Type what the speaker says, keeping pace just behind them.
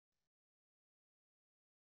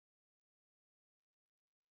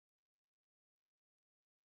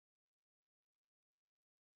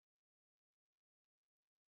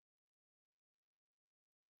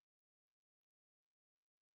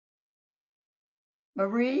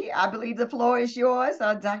Marie, I believe the floor is yours,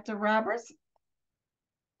 Dr. Roberts.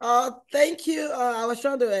 Thank you. I was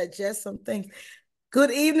trying to adjust some things. Good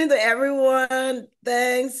evening to everyone.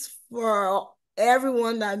 Thanks for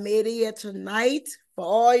everyone that made it here tonight, for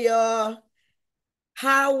all your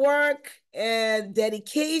hard work and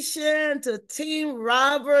dedication to Team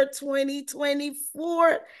Robert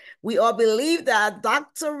 2024. We all believe that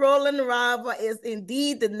Dr. Rollan Robert is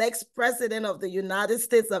indeed the next president of the United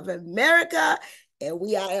States of America, and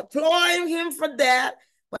we are applauding him for that.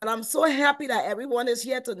 But I'm so happy that everyone is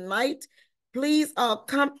here tonight. Please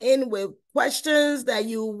come in with questions that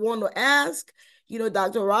you want to ask. You know,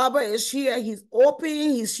 Dr. Robert is here. He's open.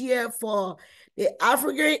 He's here for the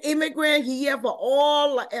African immigrant. He here for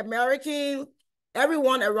all Americans,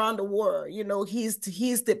 everyone around the world. You know, he's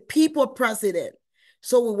the people president.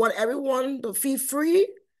 So we want everyone to feel free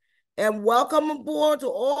and welcome aboard to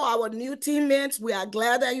all our new teammates. We are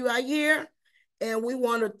glad that you are here. And we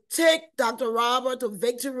want to take Dr. Robert to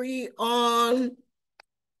victory on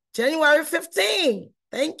January 15th.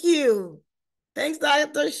 Thank you. Thanks,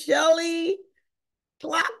 Dr. Shelley.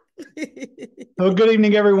 Clap. Well, good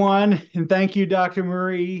evening, everyone, and thank you, Dr.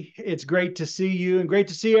 Marie. It's great to see you and great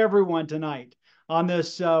to see everyone tonight on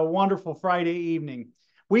this wonderful Friday evening.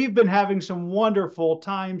 We've been having some wonderful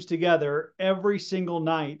times together every single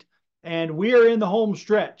night, and we are in the home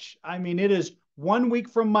stretch. I mean, it is 1 week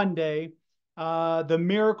from Monday. The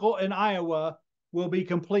miracle in Iowa will be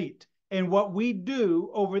complete. And what we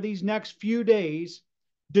do over these next few days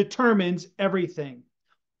determines everything.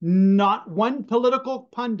 Not one political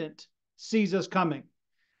pundit sees us coming.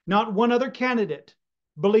 Not one other candidate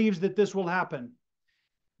believes that this will happen.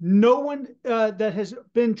 No one that has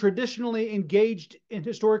been traditionally engaged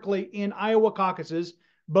historically in Iowa caucuses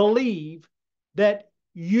believe that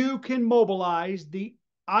you can mobilize the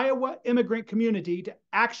Iowa immigrant community to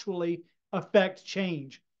actually affect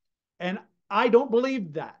change. And I don't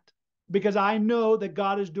believe that, because I know that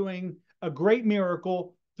God is doing a great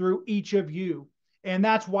miracle through each of you. And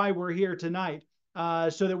that's why we're here tonight,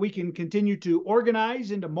 so that we can continue to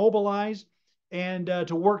organize and to mobilize and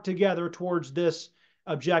to work together towards this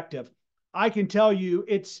objective. I can tell you,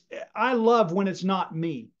 I love when it's not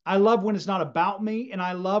me. I love when it's not about me, and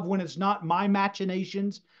I love when it's not my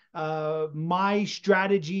machinations, my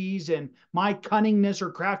strategies, and my cunningness or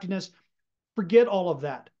craftiness. Forget all of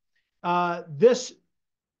that. This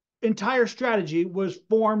entire strategy was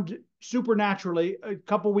formed supernaturally a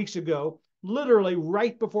couple weeks ago, literally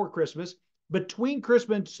right before Christmas, between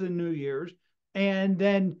Christmas and New Year's, and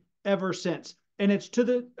then ever since. And it's to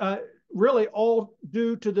the really all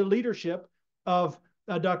due to the leadership of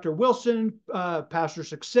Dr. Wilson, Pastor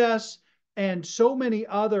Success, and so many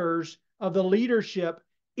others of the leadership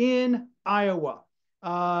in Iowa.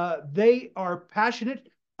 They are passionate.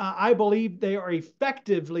 I believe they are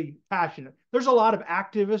effectively passionate. There's a lot of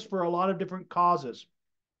activists for a lot of different causes.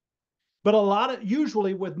 But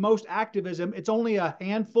usually with most activism, it's only a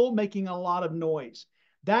handful making a lot of noise.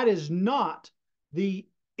 That is not the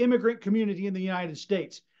immigrant community in the United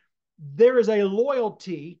States. There is a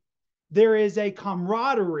loyalty, there is a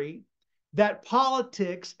camaraderie that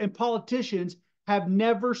politics and politicians have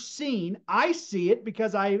never seen. I see it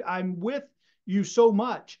because I'm with you so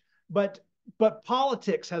much, but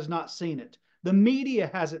politics has not seen it. The media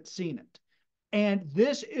hasn't seen it. And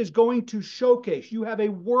this is going to showcase, you have a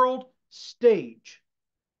world stage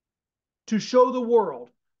to show the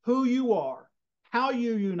world who you are, how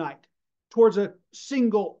you unite towards a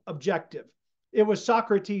single objective. It was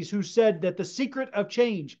Socrates who said that the secret of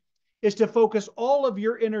change is to focus all of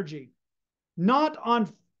your energy not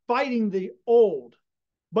on fighting the old,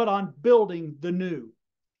 but on building the new.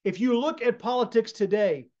 If you look at politics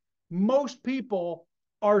today, most people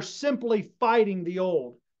are simply fighting the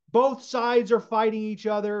old. Both sides are fighting each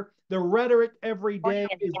other. The rhetoric every day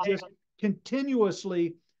is just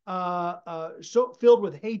continuously so filled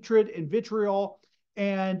with hatred and vitriol,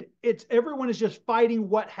 and everyone is just fighting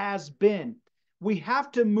what has been. We have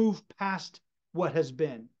to move past what has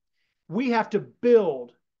been. We have to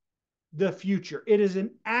build the future. It is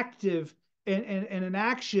an active and an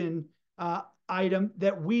action item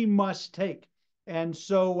that we must take. And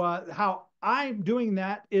so how I'm doing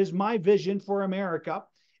that is my vision for America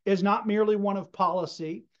is not merely one of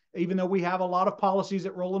policy, even though we have a lot of policies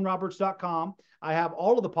at RollanRoberts.com. I have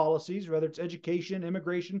all of the policies, whether it's education,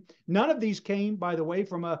 immigration. None of these came, by the way,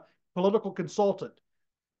 from a political consultant.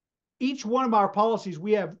 Each one of our policies,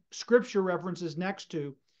 we have scripture references next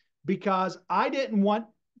to, because I didn't want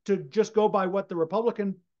to just go by what the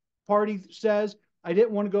Republican Party says. I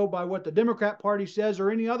didn't want to go by what the Democrat Party says or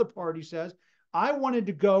any other party says. I wanted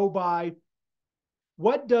to go by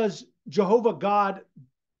what does Jehovah God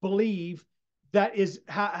believe that is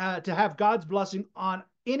to have God's blessing on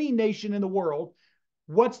any nation in the world?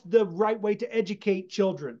 What's the right way to educate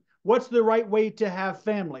children? What's the right way to have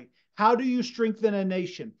family? How do you strengthen a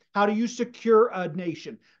nation? How do you secure a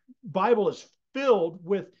nation? Bible is filled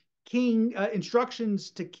with king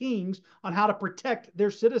instructions to kings on how to protect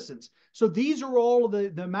their citizens. So these are all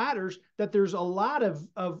of the matters that there's a lot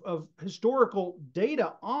of historical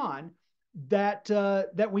data on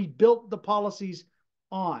that we built the policies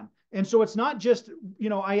on. And so it's not just,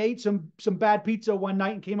 I ate some bad pizza one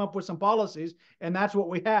night and came up with some policies, and that's what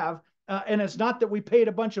we have. And it's not that we paid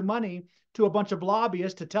a bunch of money to a bunch of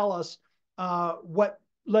lobbyists to tell us what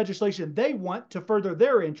legislation they want to further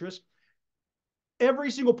their interests.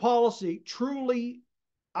 Every single policy truly,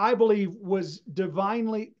 I believe, was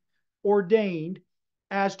divinely ordained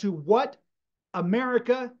as to what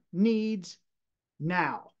America needs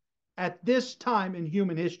now at this time in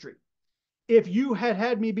human history. If you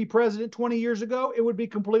had me be president 20 years ago, it would be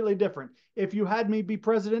completely different. If you had me be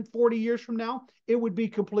president 40 years from now, it would be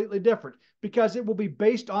completely different because it will be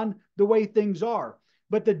based on the way things are.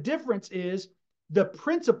 But the difference is the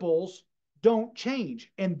principles don't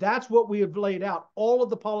change. And that's what we have laid out. All of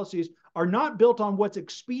the policies are not built on what's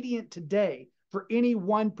expedient today for any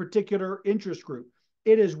one particular interest group.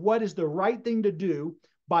 It is what is the right thing to do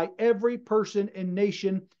by every person and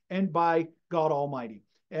nation and by God Almighty.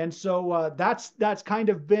 And so that's kind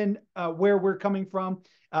of been where we're coming from.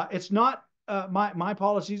 It's not my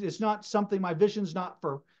policies. It's not something. My vision's not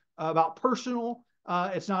for about personal.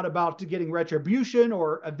 It's not about getting retribution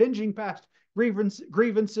or avenging past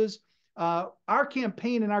grievances. Our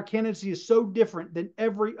campaign and our candidacy is so different than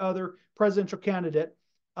every other presidential candidate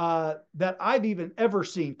that I've even ever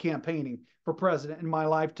seen campaigning for president in my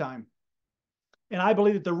lifetime. And I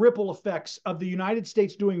believe that the ripple effects of the United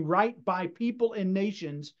States doing right by people and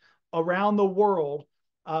nations around the world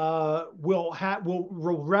will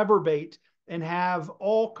reverberate and have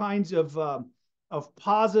all kinds of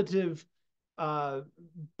positive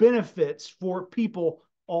benefits for people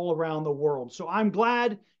all around the world. So I'm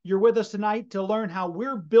glad you're with us tonight to learn how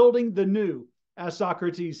we're building the new, as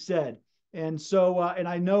Socrates said. And so, and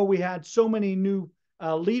I know we had so many new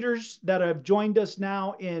leaders that have joined us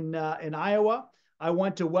now in Iowa. I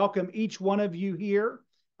want to welcome each one of you here.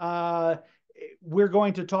 We're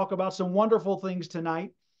going to talk about some wonderful things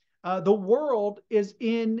tonight. The world is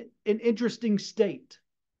in an interesting state.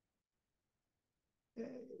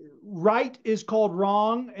 Right is called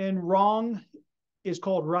wrong, and wrong is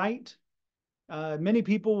called right. Many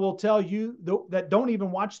people will tell you that don't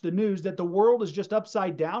even watch the news that the world is just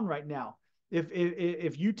upside down right now.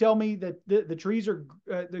 If you tell me that the trees are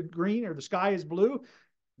the green or the sky is blue,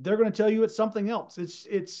 they're going to tell you it's something else.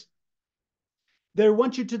 They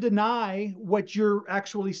want you to deny what you're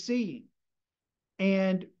actually seeing.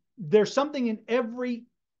 And there's something in every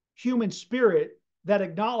human spirit that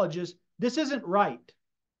acknowledges this isn't right.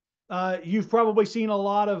 You've probably seen a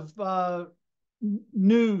lot of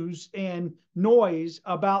news and noise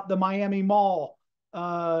about the Miami Mall,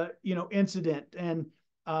 incident. And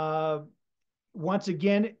once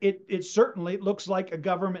again, it certainly looks like a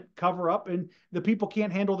government cover up, and the people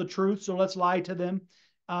can't handle the truth, so let's lie to them.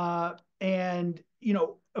 And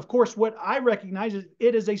of course, what I recognize is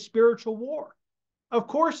it is a spiritual war. Of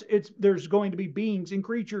course, there's going to be beings and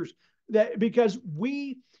creatures that because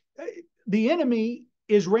the enemy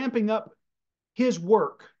is ramping up his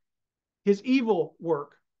work, his evil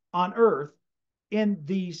work on earth in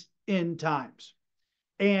these end times.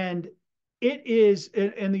 And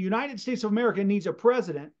the United States of America needs a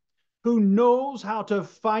president who knows how to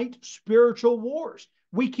fight spiritual wars.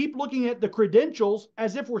 We keep looking at the credentials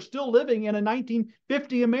as if we're still living in a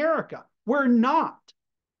 1950 America. We're not.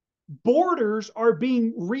 Borders are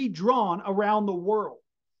being redrawn around the world.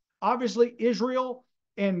 Obviously, Israel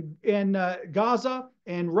and Gaza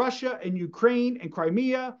and Russia and Ukraine and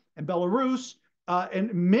Crimea and Belarus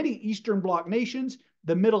and many Eastern Bloc nations,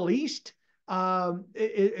 the Middle East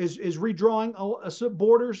is redrawing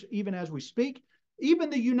borders even as we speak. Even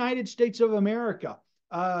the United States of America,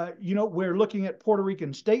 we're looking at Puerto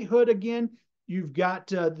Rican statehood again. You've got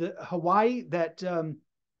the Hawaii that the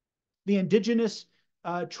indigenous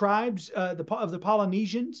tribes of the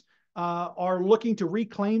Polynesians are looking to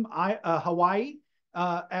reclaim Hawaii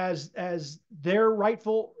as their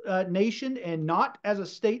rightful nation and not as a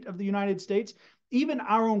state of the United States. Even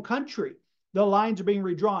our own country, the lines are being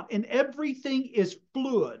redrawn, and everything is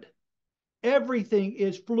fluid. Everything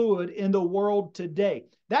is fluid in the world today.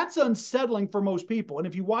 That's unsettling for most people. And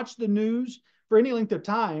if you watch the news for any length of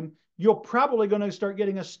time, you're probably going to start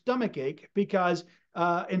getting a stomach ache because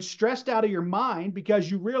and stressed out of your mind because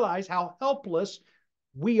you realize how helpless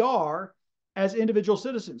we are as individual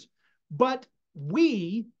citizens. But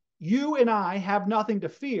you and I, have nothing to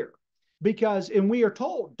fear because, and we are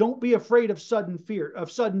told, don't be afraid of sudden fear,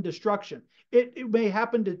 of sudden destruction. It may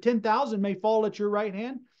happen to 10,000, may fall at your right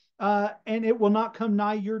hand, and it will not come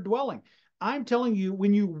nigh your dwelling. I'm telling you,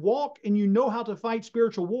 when you walk and you know how to fight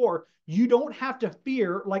spiritual war, you don't have to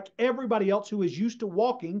fear like everybody else who is used to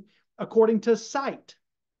walking according to sight.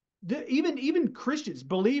 Even Christians,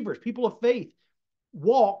 believers, people of faith,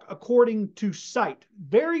 walk according to sight.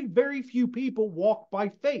 Very, very few people walk by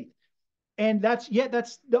faith. And that's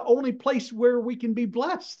the only place where we can be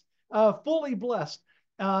blessed, fully blessed,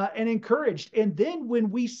 and encouraged. And then when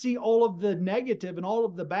we see all of the negative and all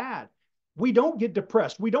of the bad, we don't get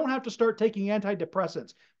depressed. We don't have to start taking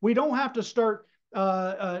antidepressants. We don't have to start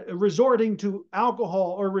resorting to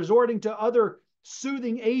alcohol or resorting to other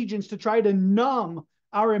soothing agents to try to numb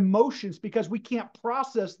our emotions because we can't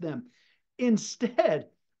process them. Instead,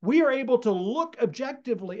 we are able to look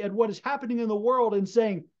objectively at what is happening in the world and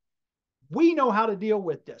saying, we know how to deal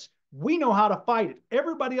with this. We know how to fight it.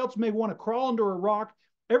 Everybody else may want to crawl under a rock.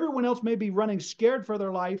 Everyone else may be running scared for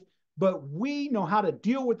their life, but we know how to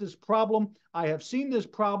deal with this problem. I have seen this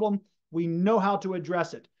problem. We know how to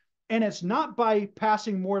address it. And it's not by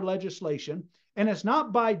passing more legislation, and it's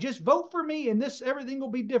not by just vote for me and this, everything will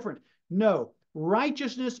be different. No,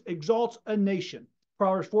 righteousness exalts a nation.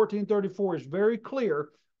 Proverbs 14:34 is very clear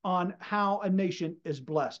on how a nation is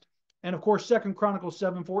blessed. And of course, 2 Chronicles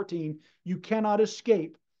 7:14, you cannot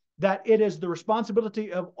escape that it is the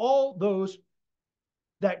responsibility of all those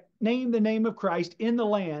that name the name of Christ in the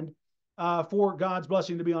land for God's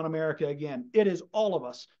blessing to be on America again. It is all of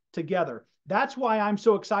us together. That's why I'm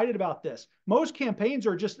so excited about this. Most campaigns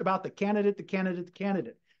are just about the candidate, the candidate, the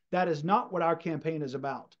candidate. That is not what our campaign is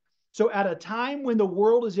about. So at a time when the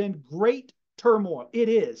world is in great turmoil, it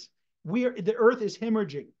is. The earth is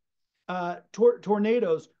hemorrhaging.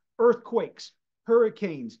 Tornadoes, earthquakes,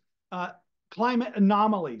 hurricanes, climate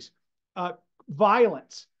anomalies,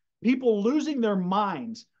 violence, people losing their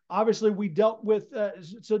minds. Obviously, we dealt with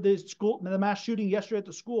the mass shooting yesterday at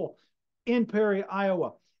the school in Perry,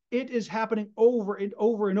 Iowa. It is happening over and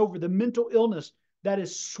over and over. The mental illness that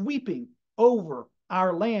is sweeping over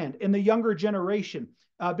our land and the younger generation,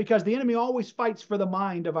 because the enemy always fights for the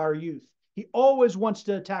mind of our youth. He always wants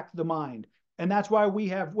to attack the mind. And that's why we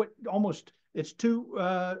have it's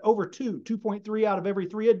 2.3 out of every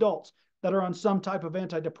 3 adults that are on some type of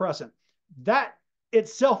antidepressant. That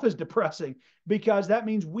itself is depressing because that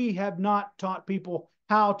means we have not taught people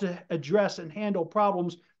how to address and handle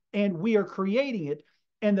problems, and we are creating it.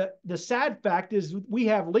 And the sad fact is we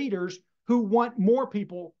have leaders who want more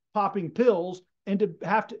people popping pills and to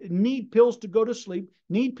need pills to go to sleep,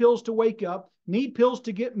 need pills to wake up, need pills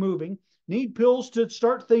to get moving, need pills to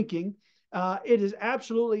start thinking. It is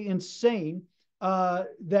absolutely insane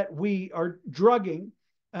that we are drugging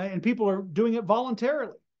and people are doing it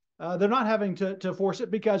voluntarily. They're not having to force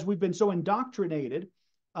it because we've been so indoctrinated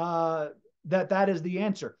that is the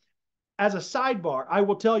answer. As a sidebar, I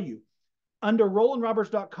will tell you, under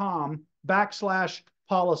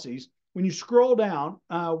rollanroberts.com/policies, when you scroll down,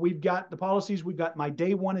 we've got the policies, we've got my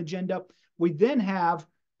day one agenda. We then have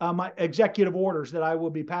my executive orders that I will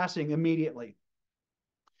be passing immediately.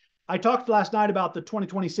 I talked last night about the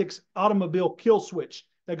 2026 automobile kill switch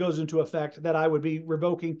that goes into effect that I would be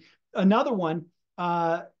revoking. Another one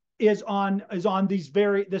is on this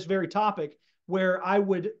very topic where I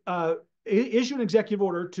would issue an executive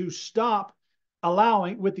order to stop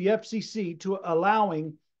allowing with the FCC to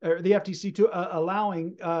allowing or the FTC to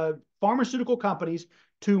allowing pharmaceutical companies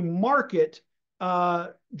to market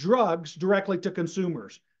drugs directly to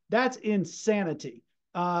consumers. That's insanity.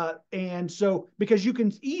 And so, because you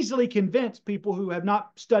can easily convince people who have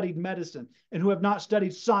not studied medicine and who have not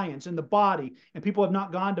studied science and the body, and people have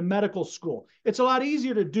not gone to medical school. It's a lot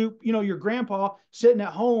easier to dupe, your grandpa sitting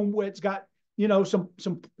at home where it's got, some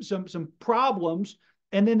problems,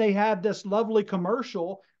 and then they have this lovely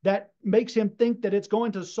commercial that makes him think that it's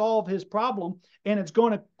going to solve his problem, and it's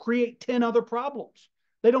going to create 10 other problems.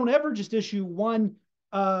 They don't ever just issue one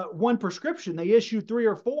prescription. They issue 3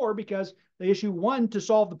 or 4 because they issue 1 to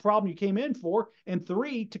solve the problem you came in for, and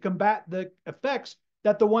 3 to combat the effects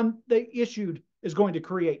that the one they issued is going to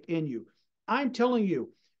create in you. I'm telling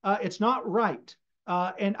you, it's not right.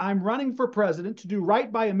 And I'm running for president to do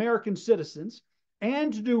right by American citizens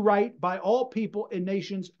and to do right by all people and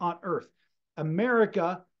nations on earth.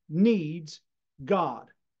 America needs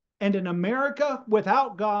God. And an America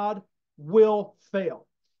without God will fail.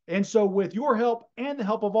 And so with your help and the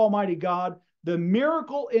help of Almighty God, The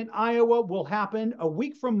miracle in Iowa will happen a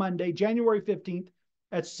week from Monday, January 15th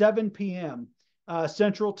at 7 p.m.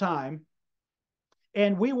 Central Time.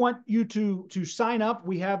 And we want you to sign up.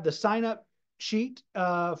 We have the sign up sheet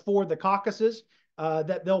for the caucuses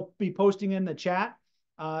that they'll be posting in the chat.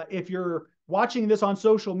 If you're watching this on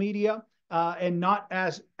social media and not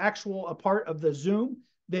as actual a part of the Zoom,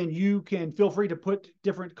 then you can feel free to put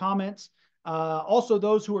different comments. Also,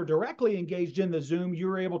 those who are directly engaged in the Zoom,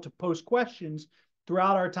 you're able to post questions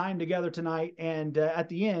throughout our time together tonight. And at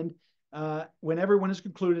the end, when everyone is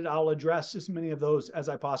concluded, I'll address as many of those as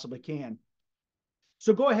I possibly can.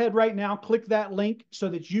 So go ahead right now, click that link so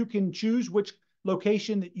that you can choose which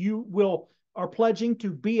location that you are pledging to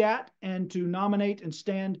be at and to nominate and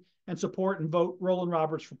stand and support and vote Rollan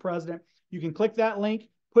Roberts for president. You can click that link,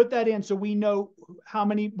 put that in so we know how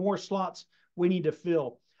many more slots we need to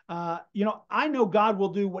fill. I know God will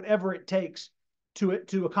do whatever it takes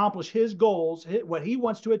to accomplish his goals, what he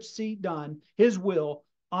wants to see done, his will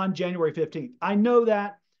on January 15th. I know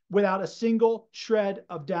that without a single shred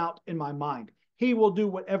of doubt in my mind. He will do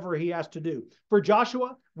whatever he has to do. For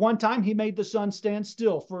Joshua, one time he made the sun stand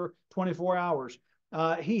still for 24 hours.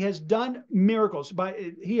 He has done miracles.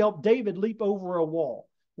 He helped David leap over a wall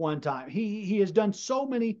one time. He has done so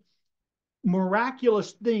many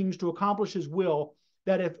miraculous things to accomplish his will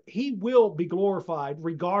that if he will be glorified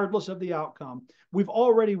regardless of the outcome, we've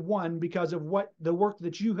already won because of what the work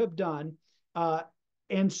that you have done.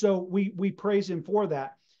 And so we praise him for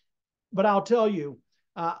that. But I'll tell you,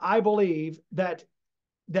 I believe that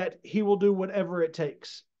he will do whatever it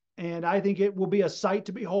takes. And I think it will be a sight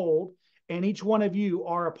to behold, and each one of you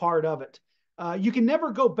are a part of it. You can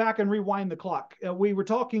never go back and rewind the clock. We were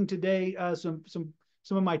talking today, some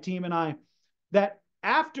of my team and I, that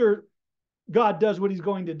after God does what he's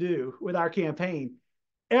going to do with our campaign,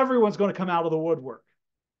 everyone's going to come out of the woodwork.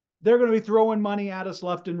 They're going to be throwing money at us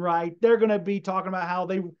left and right. They're going to be talking about how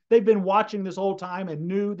they've been watching this whole time and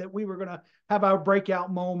knew that we were going to have our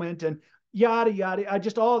breakout moment and yada, yada.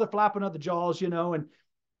 Just all the flapping of the jaws, and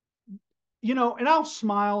I'll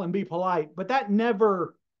smile and be polite, but that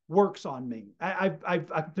never works on me.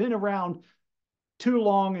 I've been around too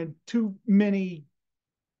long and too many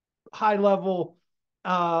high level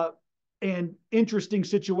and interesting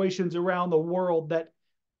situations around the world that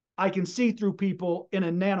I can see through people in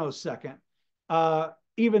a nanosecond,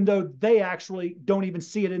 even though they actually don't even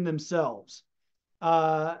see it in themselves.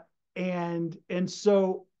 And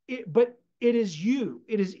so, but it is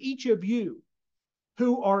each of you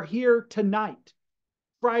who are here tonight,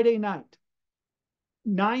 Friday night,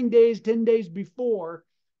 9 days, 10 days before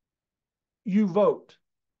you vote.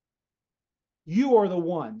 You are the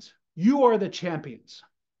ones, you are the champions.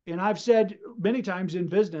 And I've said many times in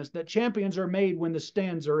business that champions are made when the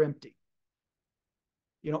stands are empty.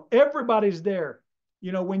 Everybody's there,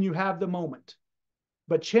 when you have the moment,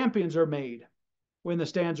 but champions are made when the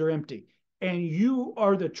stands are empty. And you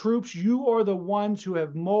are the troops, you are the ones who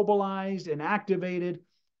have mobilized and activated.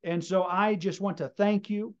 And so I just want to thank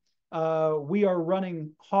you. We are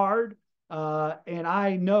running hard. And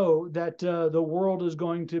I know that the world is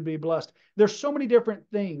going to be blessed. There's so many different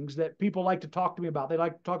things that people like to talk to me about. They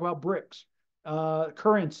like to talk about BRICS,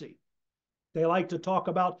 currency. They like to talk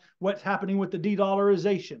about what's happening with the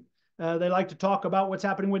de-dollarization. They like to talk about what's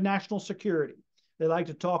happening with national security. They like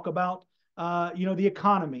to talk about the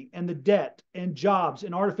economy and the debt and jobs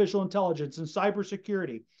and artificial intelligence and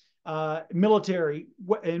cybersecurity, military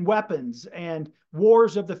and weapons and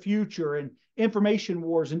wars of the future and information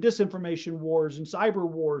wars and disinformation wars and cyber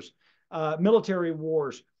wars, military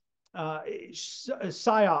wars,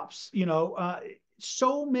 psyops,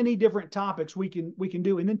 so many different topics we can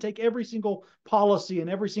do, and then take every single policy and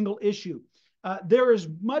every single issue. There is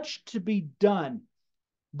much to be done,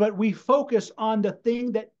 but we focus on the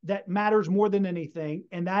thing that matters more than anything,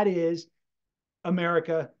 and that is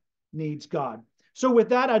America needs God. So with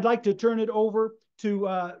that, I'd like to turn it over to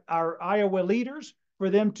our Iowa leaders for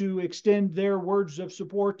them to extend their words of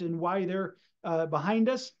support and why they're behind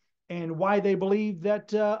us and why they believe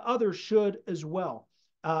that others should as well.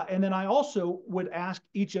 And then I also would ask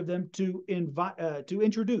each of them to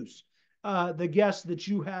introduce the guests that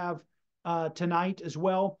you have tonight as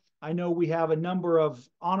well. I know we have a number of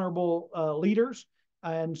honorable leaders,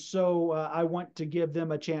 and so I want to give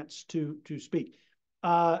them a chance to speak.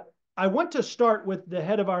 I want to start with the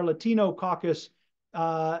head of our Latino caucus,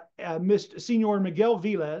 Mr. Senor Miguel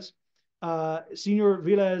Velez. Senor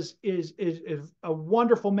Velez is a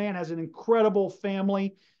wonderful man, has an incredible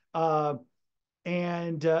family, and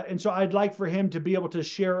so I'd like for him to be able to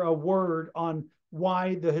share a word on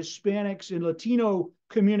why the Hispanics and Latino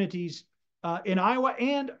communities in Iowa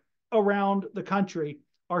and around the country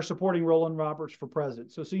are supporting Rollan Roberts for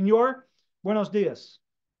president. So, Senor, buenos dias.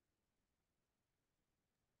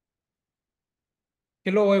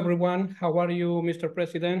 Hello, everyone. How are you, Mr.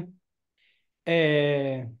 President?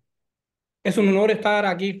 Es un honor estar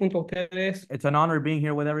aquí junto a ustedes It's an honor being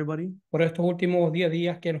here with everybody. por estos últimos 10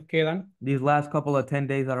 días que nos quedan These last couple of 10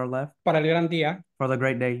 days that are left para el gran día. for the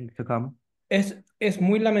great day to come. Es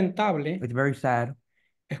muy lamentable It's very sad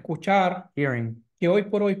escuchar hearing que hoy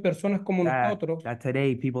por hoy personas como nosotros, that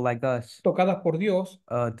today people like us, tocadas por Dios,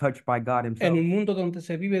 touched by God en himself, un mundo donde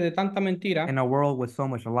se vive de tanta mentira, in a world with so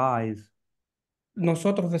much lies,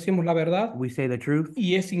 nosotros decimos la verdad we say the truth,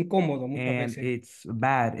 y es incómodo muchas and veces. it's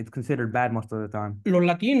bad. It's considered bad most of the time. Los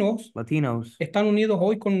latinos Latinos están unidos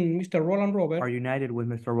hoy con Mr. Rollan are Robert united with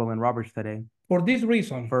Mr. Rollan Roberts today for this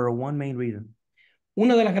reason. for one main reason.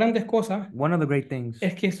 Una de las grandes cosas One of the great things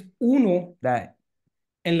es que es uno that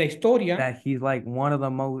en la historia he's like one of the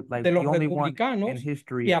most, like de the los only one in republicanos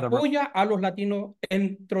history que of apoya a los latinos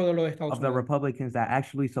dentro de los Estados the Unidos. Republicans that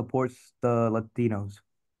actually supports the Latinos.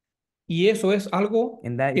 Y eso es algo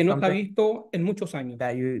And that que is no se ha something visto en muchos años.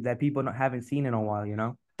 that people haven't seen in a while, you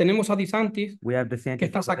know. Tenemos a DeSantis, We have que DeSantis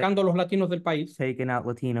está sacando a los latinos del país. taking out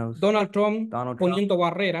Latinos, Donald Trump poniendo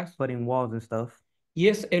barreras. putting walls and stuff. Y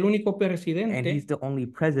es el único And presidente, he's the only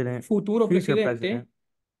president, futuro future presidente, president,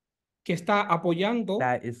 que está apoyando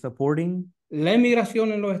that is supporting la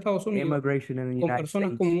inmigración en los Estados Unidos immigration in the con United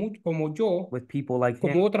personas States como yo, with people like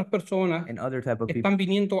como him otras personas and other type of que people están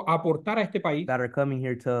viniendo a aportar a este país that are coming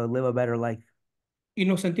here to live a better life. y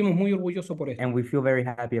nos sentimos muy orgullosos por esto. And we feel very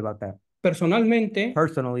happy about that. Personalmente,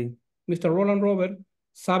 Personally, Mr. Rollan Robert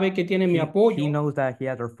sabe que tiene mi he apoyo knows that he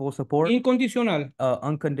has our full support, incondicional.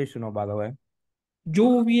 unconditional, by the way.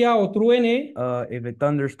 Lluvia o truene, If it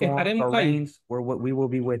thunderstorms estaremos or ahí. rains, we will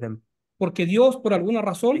be with him. Porque Dios, por alguna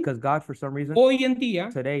razón, Because God, for some reason, hoy en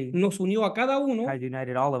día today nos unió a cada uno has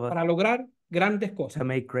united all of us para lograr grandes cosas. to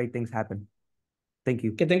make great things happen. Thank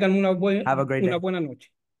you. Que tengan Have a great day. buena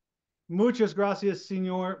noche. Muchas gracias,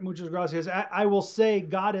 Senor. Muchas gracias. I will say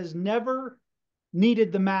God has never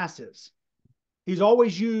needed the masses. He's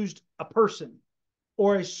always used a person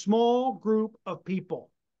or a small group of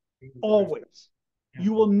people. Always.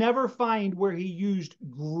 You will never find where he used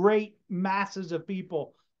great masses of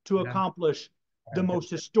people to accomplish the most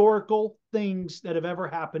historical things that have ever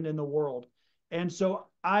happened in the world. And so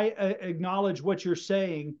I acknowledge what you're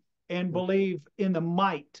saying and believe in the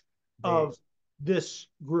might of this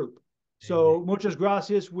group. So muchas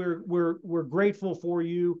gracias. We're grateful for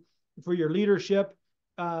you, for your leadership,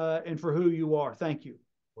 and for who you are. Thank you.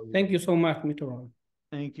 Thank you so much, Mr. Rollan.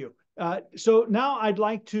 Thank you. So now I'd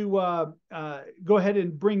like to go ahead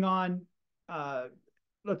and bring on,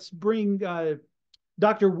 let's bring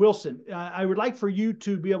Dr. Wilson. I would like for you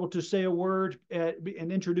to be able to say a word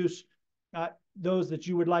and introduce those that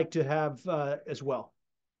you would like to have as well.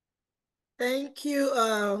 Thank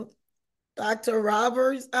you, Dr.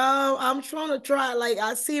 Roberts. I'm trying to try, like,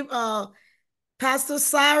 I see Pastor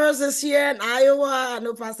Cyrus is here in Iowa. I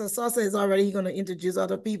know Pastor Sosa is already going to introduce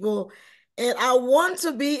other people. And I want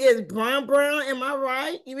to be is Brown, am I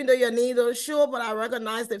right? Even though your name don't show, but I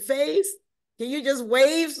recognize the face. Can you just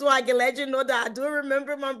wave so I can let you know that I do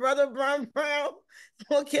remember my brother Brown?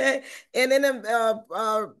 Okay. And then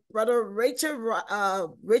brother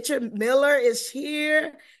Richard Miller is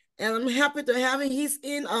here. And I'm happy to have him. He's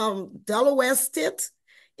in Delaware State.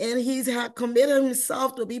 And he's committed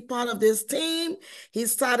himself to be part of this team. He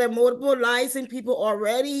started mobilizing people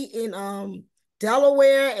already in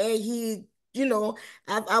Delaware, and he, you know,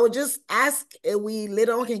 I would just ask if we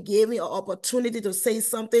later on can give me an opportunity to say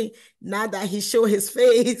something, not that he show his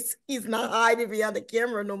face. He's not hiding behind the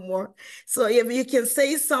camera no more. So if he can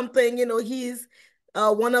say something, you know, he's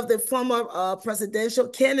one of the former presidential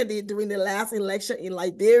candidates during the last election in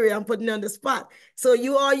Liberia. I'm putting you on the spot. So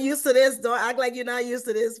you are used to this. Don't act like you're not used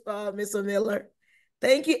to this, Mr. Miller.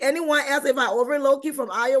 Thank you. Anyone else, if I overlook you from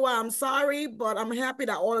Iowa, I'm sorry, but I'm happy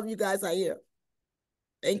that all of you guys are here.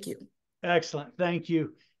 Thank you. Excellent. Thank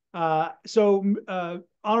you.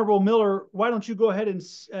 Honorable Miller, why don't you go ahead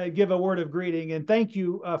and give a word of greeting, and thank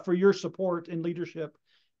you for your support and leadership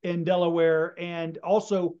in Delaware and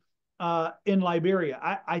also in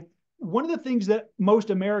Liberia. One of the things that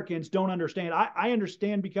most Americans don't understand, I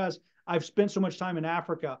understand because I've spent so much time in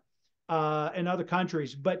Africa and other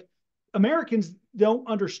countries, but Americans don't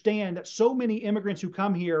understand that so many immigrants who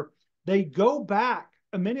come here, they go back,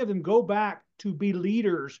 and many of them go back to be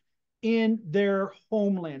leaders in their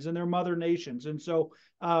homelands and their mother nations. And so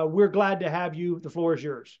we're glad to have you. The floor is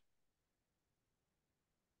yours.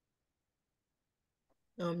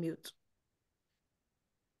 On mute.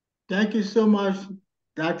 Thank you so much,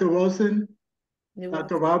 Dr. Wilson, You're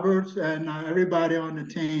Dr. welcome. Roberts, and everybody on the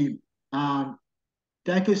team.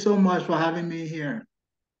 Thank you so much for having me here.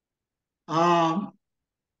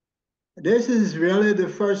 This is really the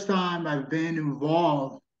first time I've been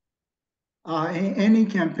involved in any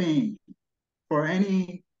campaign for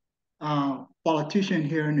any politician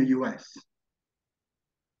here in the US.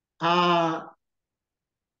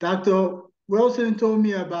 Dr. Wilson told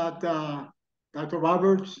me about Dr.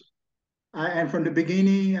 Roberts, and from the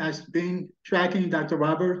beginning, I've been tracking Dr.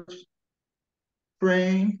 Roberts,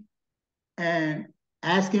 praying, and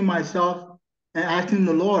asking myself and asking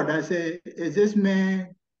the Lord. I said, is this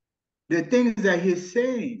man, the things that he's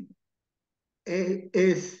saying,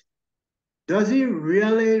 does he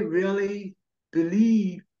really, really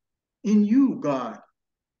believe in you, God?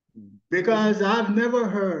 Because I've never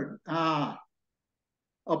heard a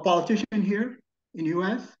politician here in the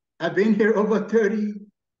US. I've been here over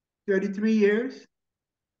 33 years.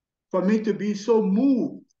 For me to be so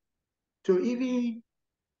moved to even,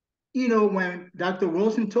 when Dr.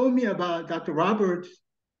 Wilson told me about Dr. Roberts,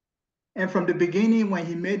 and from the beginning when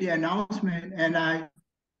he made the announcement, and I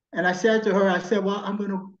said to her, I said, well, I'm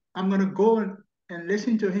gonna go and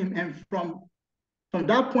listen to him. And from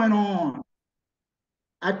that point on,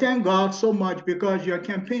 I thank God so much, because your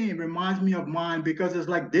campaign reminds me of mine, because it's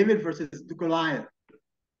like David versus Goliath.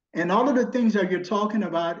 And all of the things that you're talking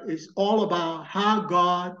about is all about how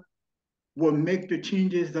God will make the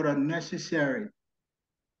changes that are necessary.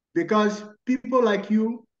 Because people like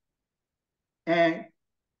you and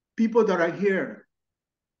people that are here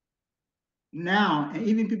now, and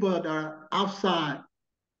even people that are outside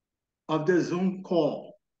of the Zoom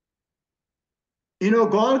call,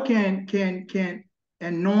 God can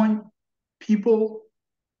anoint people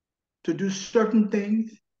to do certain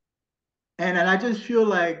things. And I just feel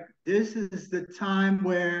like this is the time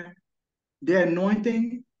where the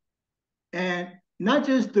anointing, and not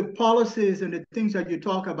just the policies and the things that you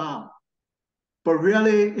talk about, but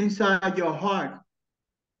really inside your heart,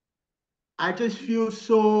 I just feel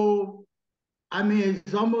so,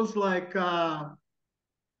 it's almost like,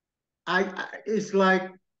 it's like,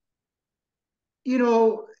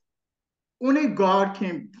 only God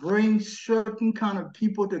can bring certain kind of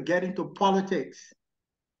people to get into politics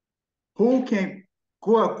who can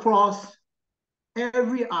go across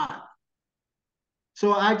every aisle.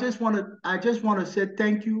 So I just want to say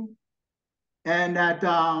thank you, and that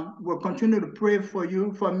we'll continue to pray for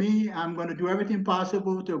you. For me, I'm going to do everything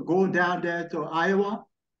possible to go down there to Iowa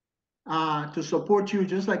to support you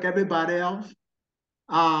just like everybody else,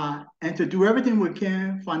 and to do everything we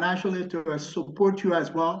can financially to support you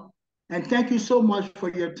as well. And thank you so much for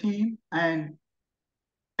your team. And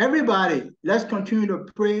everybody, let's continue to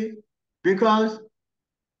pray, because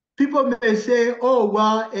people may say, oh,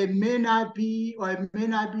 well, it may not be, or it may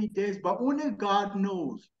not be this, but only God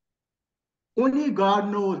knows. Only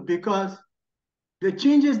God knows, because the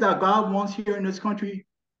changes that God wants here in this country,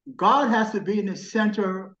 God has to be in the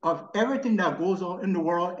center of everything that goes on in the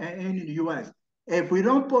world and in the US. If we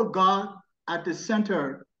don't put God at the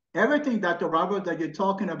center, everything, Dr. Robert, that you're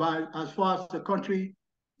talking about as far as the country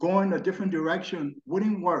going a different direction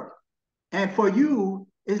wouldn't work. And for you,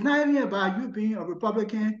 it's not even about you being a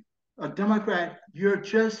Republican, a Democrat. You're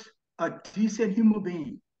just a decent human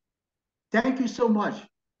being. Thank you so much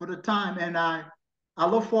for the time. And I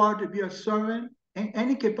look forward to be a servant in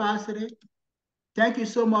any capacity. Thank you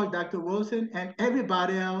so much, Dr. Wilson, and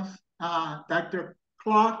everybody else, Dr.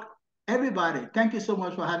 Clark, everybody. Thank you so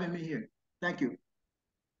much for having me here. Thank you.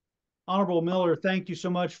 Honorable Miller, thank you so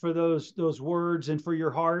much for those words and for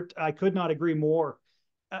your heart. I could not agree more.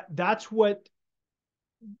 That's what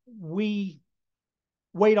we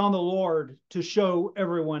wait on the Lord to show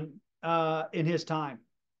everyone in his time.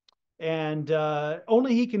 And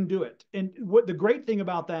only he can do it. And what the great thing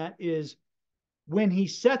about that is, when he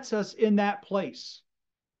sets us in that place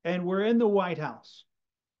and we're in the White House,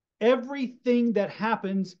 everything that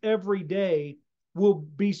happens every day will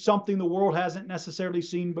be something the world hasn't necessarily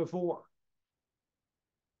seen before.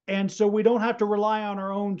 And so we don't have to rely on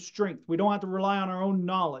our own strength. We don't have to rely on our own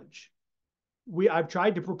knowledge. I've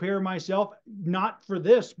tried to prepare myself, not for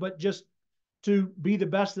this, but just to be the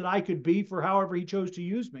best that I could be for however he chose to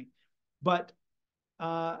use me. But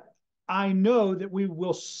I know that we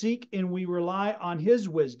will seek and we rely on his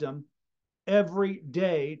wisdom every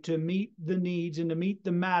day to meet the needs and to meet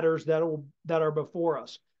the matters that are before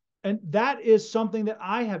us. And that is something that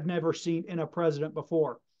I have never seen in a president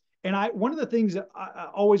before. And one of the things that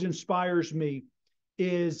always inspires me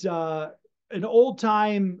is an old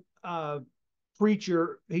time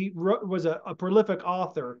preacher. He was a prolific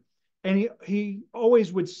author, and he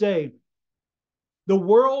always would say, The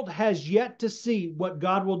world has yet to see what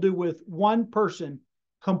God will do with one person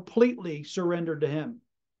completely surrendered to him.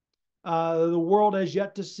 The world has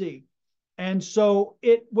yet to see. And so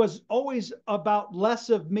it was always about less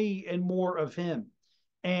of me and more of him.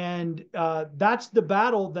 And that's the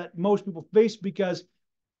battle that most people face because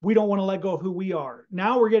we don't want to let go of who we are.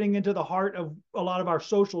 Now we're getting into the heart of a lot of our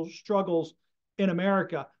social struggles in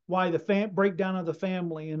America, why the breakdown of the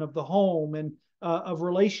family and of the home and of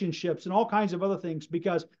relationships and all kinds of other things,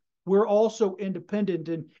 because we're also independent.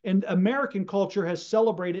 And American culture has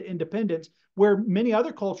celebrated independence where many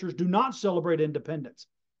other cultures do not celebrate independence.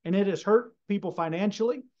 And it has hurt people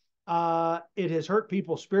financially. It has hurt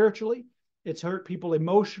people spiritually. It's hurt people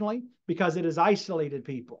emotionally because it has isolated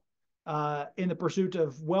people in the pursuit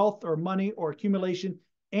of wealth or money or accumulation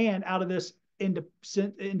and out of this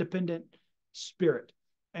independent spirit.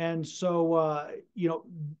 And so,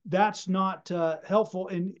 that's not helpful.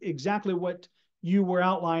 And exactly what you were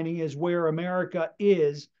outlining is where America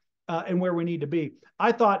is and where we need to be.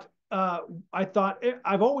 I've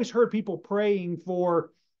always heard people praying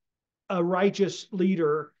for a righteous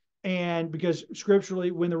leader, and because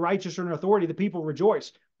scripturally, when the righteous are in authority, the people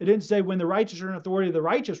rejoice. It didn't say when the righteous are in authority, the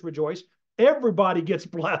righteous rejoice. Everybody gets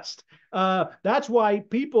blessed. That's why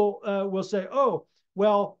people will say, "Oh,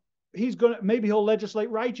 well, maybe he'll legislate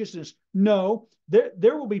righteousness." No,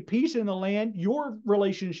 there will be peace in the land. Your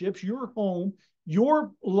relationships, your home,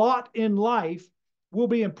 your lot in life will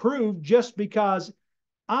be improved just because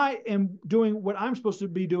I am doing what I'm supposed to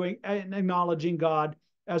be doing and acknowledging God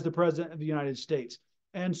as the president of the United States.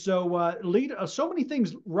 And so, so many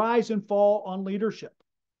things rise and fall on leadership.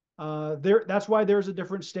 That's why there's a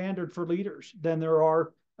different standard for leaders than there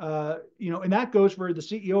are, and that goes for the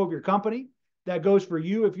CEO of your company. That goes for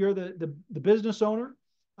you if you're the business owner.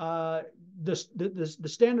 The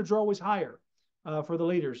standards are always higher for the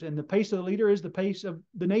leaders, and the pace of the leader is the pace of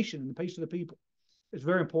the nation and the pace of the people. It's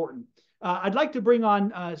very important. I'd like to bring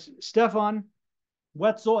on Stefan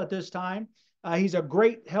Wetzel at this time. He's a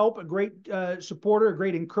great help, a great supporter, a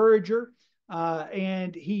great encourager,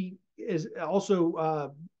 and he is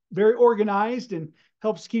also very organized and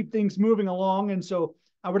helps keep things moving along. And so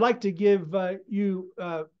I would like to give you,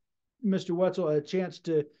 Mr. Wetzel, a chance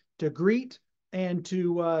to greet and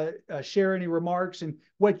to share any remarks and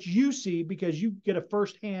what you see, because you get a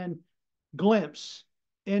firsthand glimpse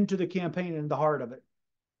into the campaign and the heart of it.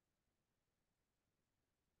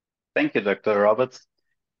 Thank you, Dr. Roberts.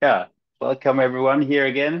 Yeah, welcome everyone here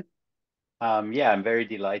again. I'm very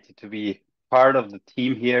delighted to be part of the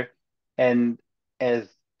team here. And as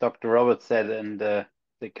Dr. Roberts said, and the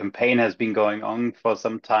campaign has been going on for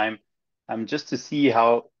some time, just to see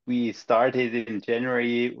how we started in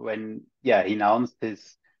January when, he announced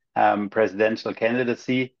his presidential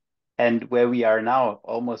candidacy, and where we are now,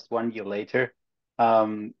 almost 1 year later,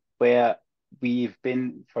 where we've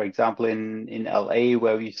been, for example, in LA,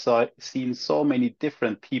 where we've seen so many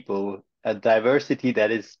different people, a diversity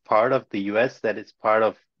that is part of the US, that is part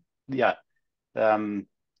of the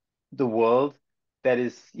world, that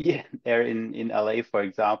is there in LA, for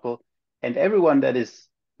example, and everyone that is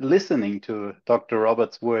listening to Dr.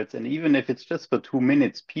 Roberts' words, and even if it's just for 2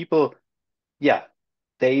 minutes, people,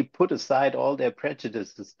 they put aside all their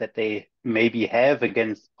prejudices that they maybe have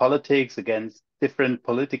against politics, against different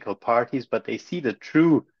political parties, but they see the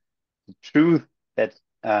truth that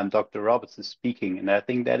Dr. Roberts is speaking. And I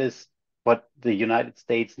think that is what the United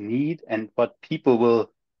States need and what people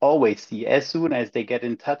will always see as soon as they get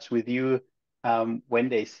in touch with you, when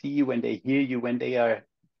they see you, when they hear you, when they are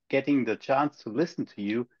getting the chance to listen to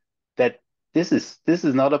you, that this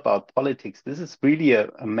is not about politics. This is really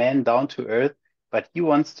a man down to earth, but he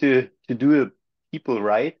wants to do people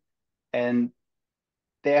right. And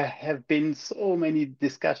there have been so many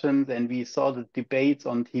discussions, and we saw the debates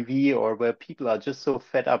on TV, or where people are just so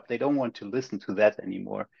fed up, they don't want to listen to that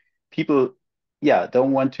anymore. People,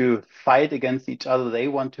 don't want to fight against each other. They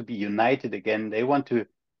want to be united again. They want to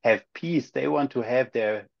have peace. They want to have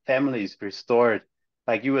their families restored.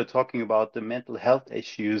 Like you were talking about the mental health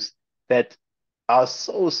issues that are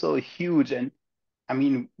so huge. And I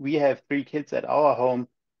mean, we have 3 kids at our home,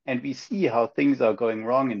 and we see how things are going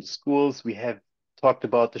wrong in the schools. We have talked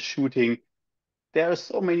about the shooting. There are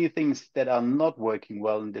so many things that are not working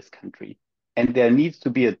well in this country, and there needs to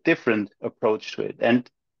be a different approach to it. And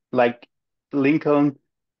like Lincoln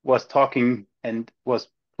was talking and was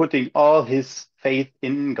putting all his faith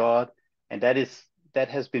in God, and that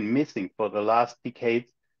has been missing for the last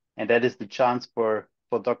decades. And that is the chance for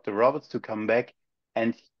Dr. Roberts to come back.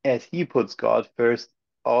 And as he puts God first,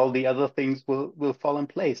 all the other things will fall in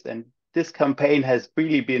place. And this campaign has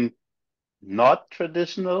really been not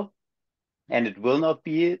traditional, and it will not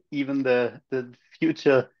be even the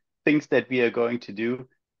future things that we are going to do.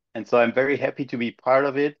 And so I'm very happy to be part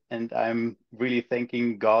of it, and I'm really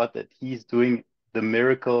thanking God that He's doing the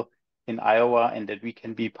miracle in Iowa and that we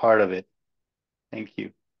can be part of it. Thank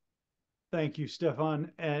you. Thank you,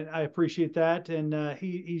 Stefan, and I appreciate that. And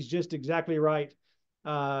he's just exactly right.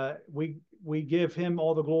 We give him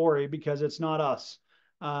all the glory because it's not us,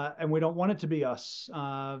 and we don't want it to be us.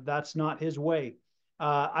 That's not his way.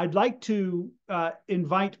 I'd like to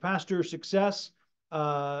invite Pastor Success,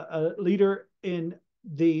 a leader in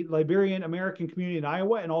the Liberian American community in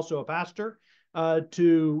Iowa, and also a pastor,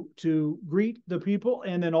 to greet the people,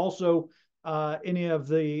 and then also any of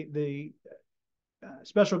the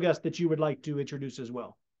special guest that you would like to introduce as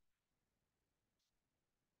well.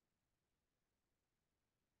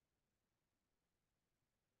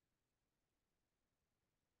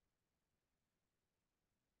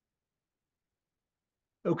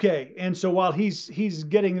 Okay, and so while he's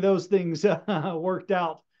getting those things worked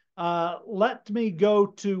out, let me go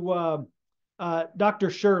to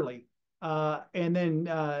Dr. Shirley, and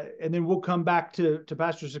then we'll come back to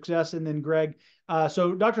Pastor Success and then Greg.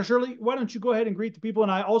 So Dr. Shirley, why don't you go ahead and greet the people?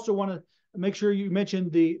 And I also want to make sure you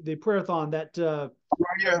mentioned the prayer-a-thon that. Right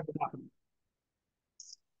here.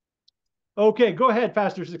 Okay, go ahead,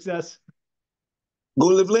 Pastor Success.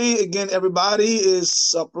 Good evening again, everybody.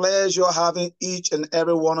 It's a pleasure having each and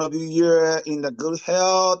every one of you here in the good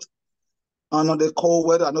health under the cold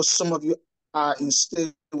weather. I know some of you are in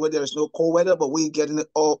state where there is no cold weather, but we're getting it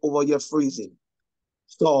all over here freezing.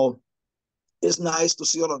 So it's nice to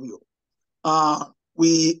see all of you.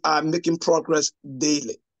 We are making progress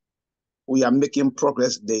daily. We are making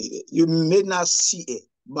progress daily. You may not see it,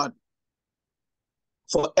 but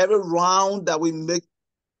for every round that we make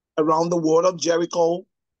around the wall of Jericho,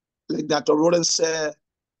 like Dr. Rollan said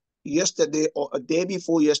yesterday or a day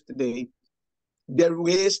before yesterday, there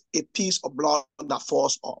is a piece of blood that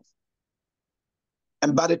falls off.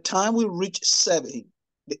 And by the time we reach 7,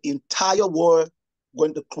 the entire world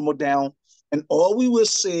going to crumble down. And all we will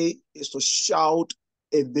say is to shout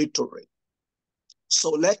a victory. So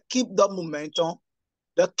let's keep the momentum.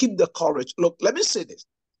 Let's keep the courage. Look, let me say this.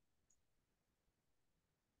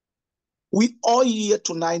 We all here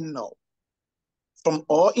tonight know from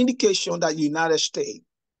all indication that the United States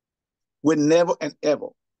will never and ever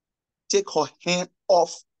take her hand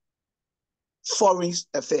off foreign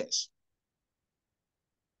affairs.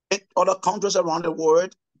 In other countries around the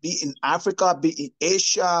world, be in Africa, be in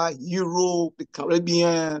Asia, Europe, the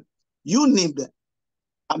Caribbean, you name them,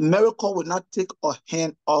 America will not take her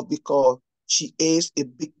hand off because she is a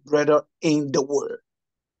big brother in the world.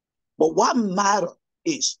 But what matters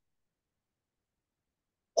is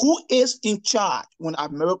who is in charge when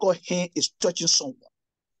America's hand is touching someone.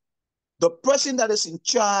 The person that is in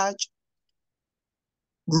charge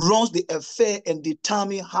runs the affair and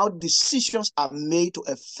determines how decisions are made to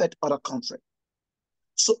affect other countries.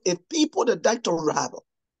 So if people that like to rabble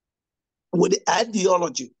with the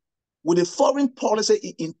ideology, with the foreign policy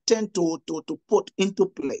he intend to put into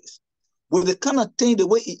place, with the kind of thing, the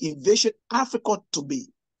way he envisioned Africa to be,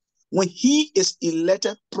 when he is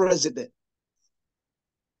elected president,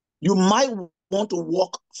 you might want to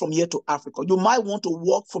walk from here to Africa. You might want to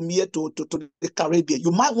walk from here to the Caribbean.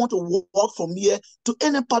 You might want to walk from here to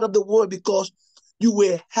any part of the world because you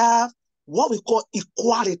will have what we call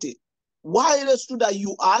equality. Why it is true that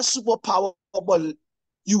you are superpower, but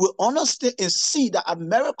you will understand and see that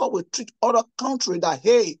America will treat other countries that,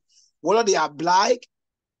 hey, whether they are black,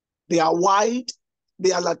 they are white,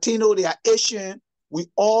 they are Latino, they are Asian, we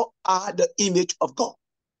all are the image of God.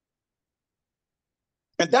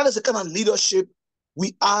 And that is the kind of leadership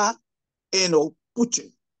we are,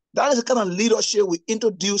 pushing. That is the kind of leadership we're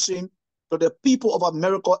introducing to the people of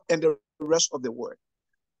America and the rest of the world.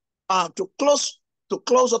 To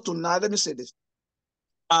close up tonight, let me say this.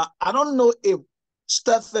 I don't know if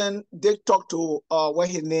Stephen did talk to what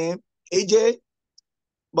his name, AJ,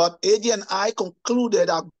 but AJ and I concluded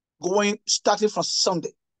that starting from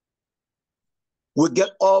Sunday, we'll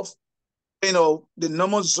get off, the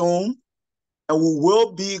normal Zoom, and we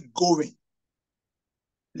will be going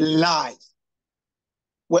live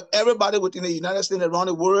where everybody within the United States and around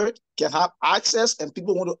the world can have access, and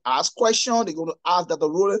people want to ask questions. They're going to ask Dr.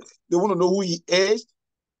 Rollan. They want to know who he is.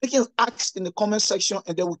 They can ask in the comment section,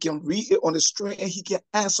 and then we can read it on the screen, and he can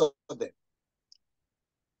answer them.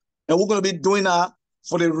 And we're going to be doing that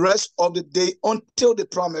for the rest of the day until the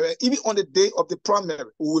primary. Even on the day of the primary,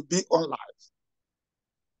 we will be on live.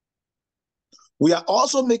 We are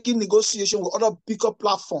also making negotiations with other bigger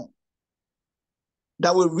platforms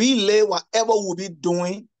that will relay whatever we'll be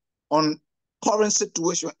doing on current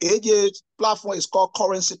situation. AJ platform is called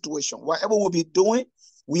current situation. Whatever we'll be doing,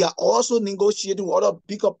 we are also negotiating with other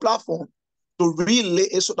bigger platform to relay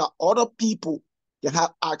it so that other people can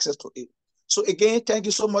have access to it. So again, thank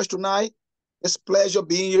you so much tonight. It's a pleasure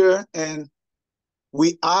being here, and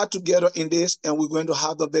we are together in this, and we're going to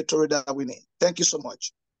have the victory that we need. Thank you so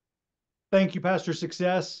much. Thank you, Pastor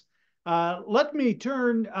Success. Let me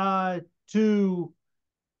turn to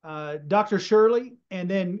Dr. Shirley, and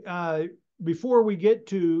then before we get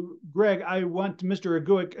to Greg, I want Mr.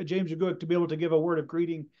 Aguic, James Aguic, to be able to give a word of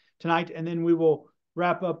greeting tonight, and then we will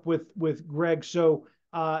wrap up with Greg. So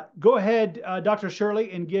go ahead, Dr.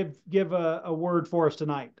 Shirley, and give a word for us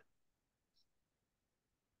tonight.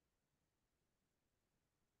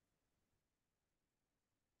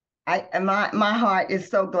 My heart is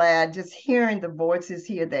so glad just hearing the voices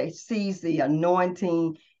here that sees the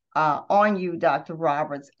anointing on you, Dr.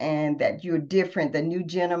 Roberts, and that you're different. The new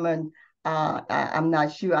gentleman, I'm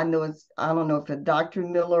not sure. I don't know if it's Dr.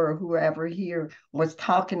 Miller or whoever here was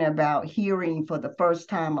talking about hearing for the first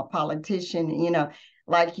time a politician,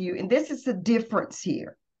 like you. And this is the difference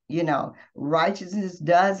here. Righteousness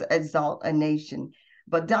does exalt a nation.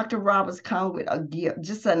 But Dr. Roberts come with a gift,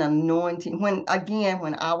 just an anointing. When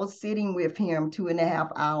I was sitting with him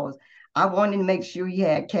 2.5 hours, I wanted to make sure he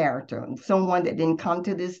had character, someone that didn't come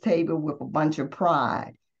to this table with a bunch of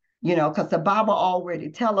pride, because the Bible already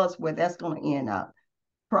tell us where that's going to end up.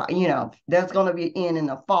 There's going to be an end in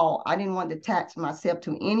the fall. I didn't want to attach myself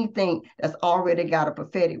to anything that's already got a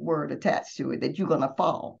prophetic word attached to it, that you're going to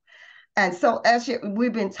fall. And so as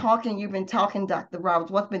you've been talking, Dr.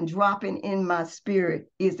 Roberts, what's been dropping in my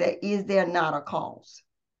spirit is there not a cause?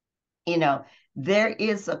 There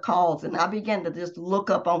is a cause. And I began to just look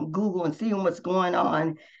up on Google and see what's going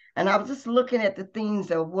on. And I was just looking at the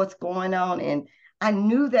things of what's going on. And I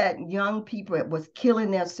knew that young people was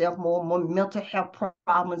killing themselves, more mental health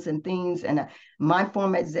problems and things. And my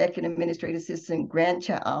former executive administrative assistant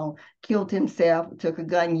grandchild killed himself, took a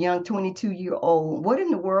gun, young 22-year-old. What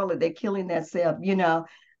in the world are they killing themselves,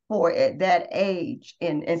 for at that age?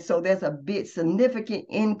 And so there's a bit significant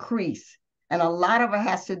increase. And a lot of it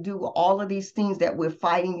has to do with all of these things that we're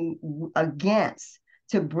fighting against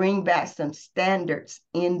to bring back some standards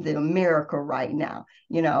in the America right now.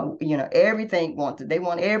 Everything they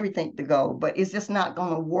want everything to go, but it's just not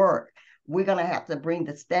going to work. We're going to have to bring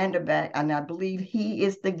the standard back. And I believe he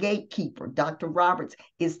is the gatekeeper. Dr. Roberts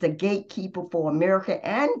is the gatekeeper for America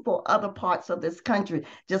and for other parts of this country,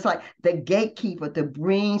 just like the gatekeeper to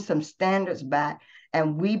bring some standards back.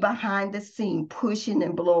 And we behind the scene pushing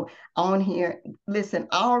and blowing on here. Listen,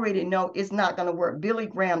 I already know it's not going to work. Billy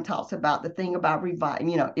Graham talks about the thing about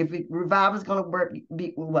revival. If revival is going to work,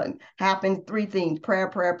 what happens? 3 things: prayer,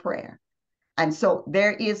 prayer, prayer. And so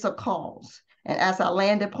there is a cause. And as I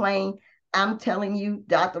land the plane, I'm telling you,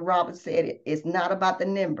 Dr. Roberts said it. It's not about the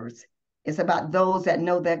numbers. It's about those that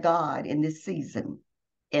know their God in this season.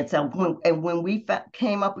 And so when we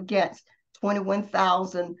came up against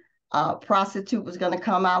 21,000 prostitute was going to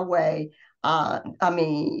come our way.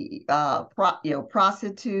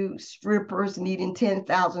 Prostitute, strippers needing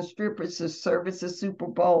 10,000 strippers to service the Super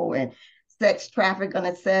Bowl, and sex traffic going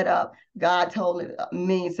to set up. God told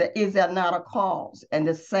me, said, is there not a cause? And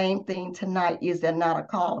the same thing tonight, is there not a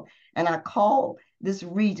call? And I called this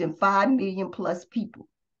region 5 million plus people,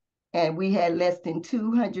 and we had less than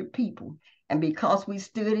 200 people. And because we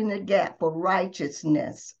stood in the gap for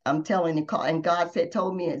righteousness, I'm telling you, and God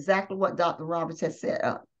told me exactly what Dr. Roberts has set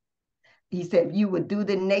up. He said, if you would do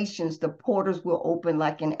the nations, the portals will open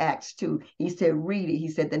like in Acts 2. He said, read it. He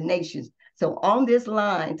said, the nations. So on this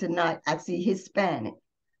line tonight, I see Hispanic,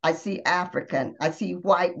 I see African, I see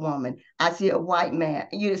white woman, I see a white man,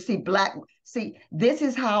 you see black. See, this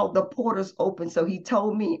is how the portals open. So he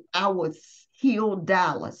told me I would heal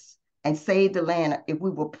Dallas and save the land. If we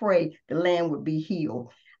would pray, the land would be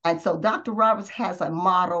healed. And so Dr. Roberts has a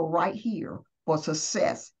motto right here for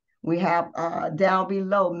success. We have down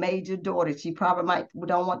below, Major Daughter. She probably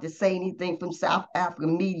don't want to say anything from South Africa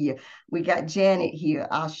media. We got Janet here,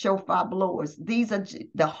 our shofar blowers. These are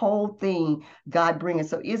the whole thing God bringing.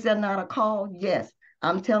 So is there not a call? Yes.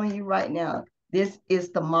 I'm telling you right now, this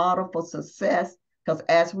is the model for success. Because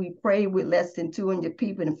as we pray with less than 200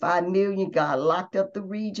 people and 5 million, God locked up the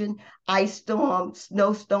region. Ice storm,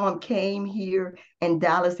 snowstorm came here in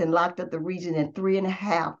Dallas and locked up the region in 3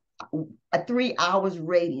 hours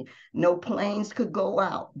radius. No planes could go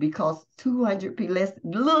out because 200 people,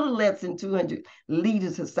 little less than 200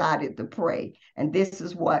 leaders decided to pray. And this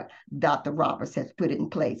is what Dr. Roberts has put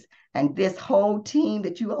in place. And this whole team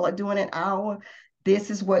that you all are doing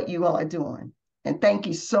this is what you all are doing. And thank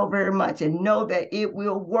you so very much. And know that it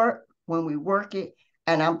will work when we work it.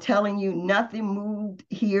 And I'm telling you, nothing moved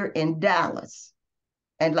here in Dallas.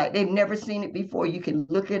 And like they've never seen it before. You can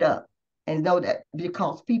look it up and know that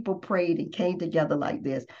because people prayed and came together like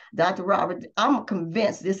this. Dr. Robert, I'm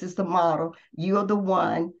convinced this is the model. You're the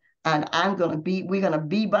one, and we're gonna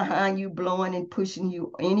be behind you, blowing and pushing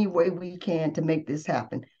you any way we can to make this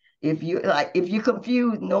happen. If you're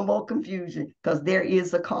confused, no more confusion, because there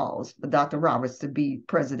is a cause for Dr. Roberts to be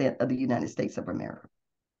president of the United States of America.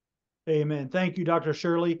 Amen. Thank you, Dr.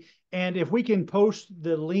 Shirley. And if we can post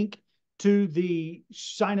the link to the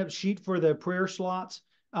sign-up sheet for the prayer slots.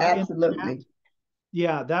 Absolutely.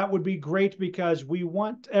 Yeah, that would be great, because we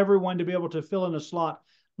want everyone to be able to fill in a slot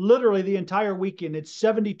literally the entire weekend. It's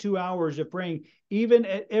 72 hours of praying. Even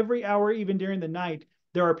at every hour, even during the night,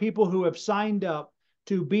 there are people who have signed up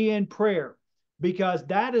to be in prayer, because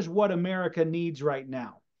that is what America needs right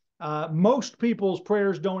now. Most people's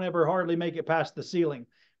prayers don't ever hardly make it past the ceiling,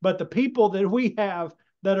 but the people that we have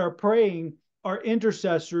that are praying are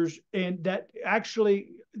intercessors, and that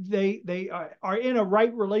actually they are in a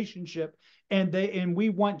right relationship, and we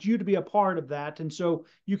want you to be a part of that. And so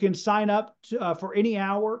you can sign up for any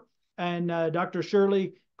hour. And Dr.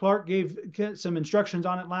 Shirley Clark gave some instructions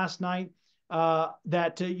on it last night,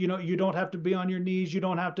 that you don't have to be on your knees. You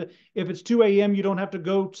don't have to, if it's 2 a.m., you don't have to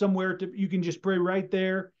go somewhere you can just pray right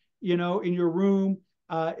there, in your room,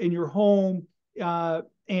 in your home,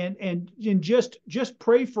 and just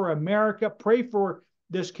pray for America, pray for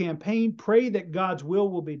this campaign, pray that God's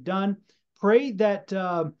will be done, pray that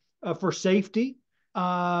for safety,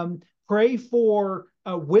 pray for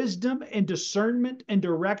wisdom and discernment and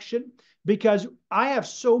direction, because I have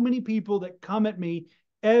so many people that come at me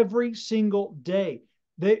every single day.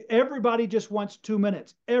 Everybody just wants 2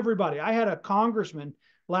 minutes. Everybody. I had a congressman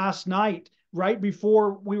last night, right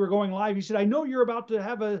before we were going live. He said, "I know you're about to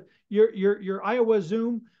have your Iowa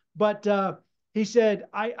Zoom, but he said,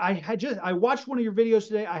 I watched one of your videos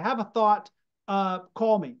today. I have a thought.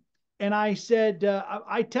 Call me." And I said,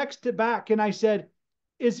 I texted back and I said,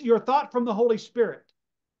 "Is your thought from the Holy Spirit?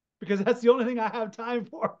 Because that's the only thing I have time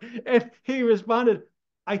for." And he responded,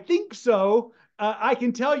 "I think so. I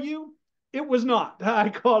can tell you it was not." I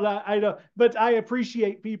called, I know, but I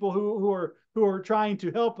appreciate people who are trying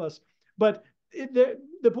to help us. But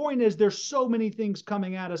the point is, there's so many things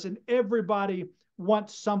coming at us, and everybody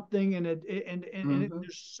wants something, and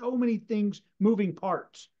there's so many things, moving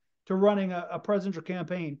parts to running a presidential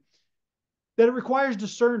campaign, that it requires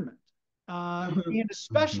discernment, and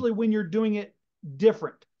especially when you're doing it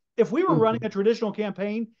different. If we were running a traditional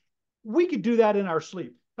campaign, we could do that in our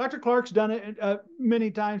sleep. Dr. Clark's done it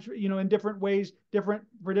many times, in different ways,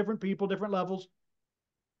 for different people, different levels.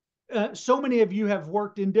 So many of you have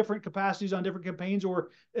worked in different capacities on different campaigns,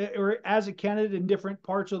 or as a candidate in different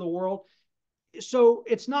parts of the world. So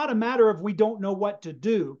it's not a matter of we don't know what to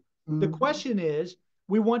do. The question is,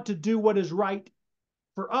 we want to do what is right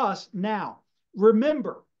for us now.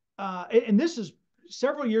 Remember, and this is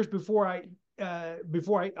several years before I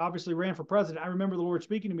obviously ran for president. I remember the Lord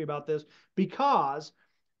speaking to me about this, because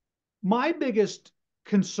my biggest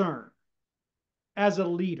concern as a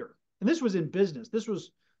leader, and this was in business, this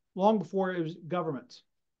was long before it was governments.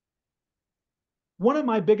 One of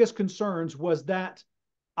my biggest concerns was that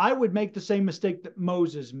I would make the same mistake that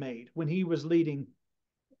Moses made when he was leading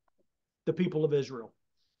the people of Israel.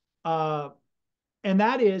 And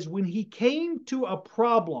that is, when he came to a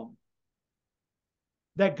problem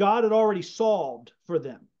that God had already solved for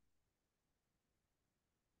them.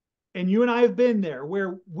 And you and I have been there,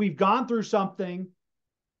 where we've gone through something,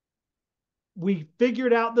 we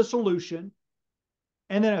figured out the solution,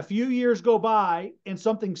 and then a few years go by and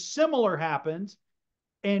something similar happens,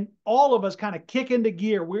 and all of us kind of kick into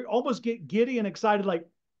gear. We almost get giddy and excited, like,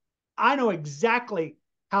 I know exactly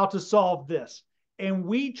how to solve this. And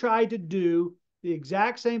we try to do the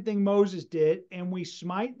exact same thing Moses did, and we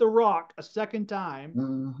smite the rock a second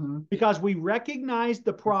time, because we recognize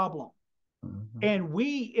the problem. And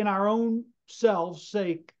we, in our own selves,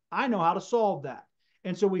 say, I know how to solve that.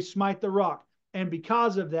 And so we smite the rock. And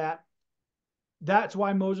because of that, that's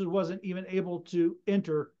why Moses wasn't even able to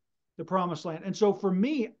enter the promised land. And so for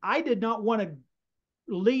me, I did not want to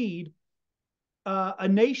lead a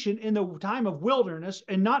nation in the time of wilderness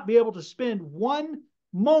and not be able to spend one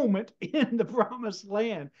moment in the promised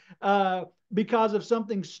land because of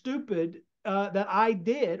something stupid that I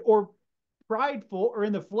did, or prideful, or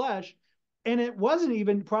in the flesh. And it wasn't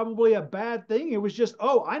even probably a bad thing. It was just,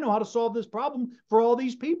 oh, I know how to solve this problem for all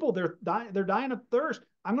these people. They're dying of thirst.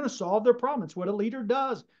 I'm going to solve their problem. It's what a leader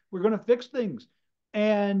does. We're going to fix things.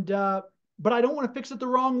 And but I don't want to fix it the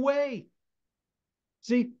wrong way.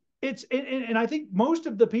 See, And I think most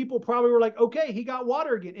of the people probably were like, okay, he got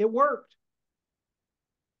water again. It worked.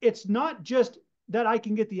 It's not just that I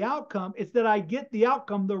can get the outcome, it's that I get the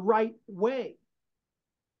outcome the right way.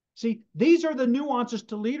 See, these are the nuances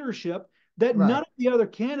to leadership that Right. none of the other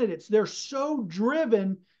candidates, they're so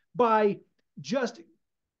driven by just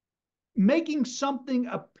making something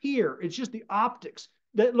appear. It's just the optics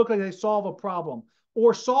that look like they solve a problem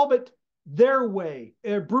or solve it their way,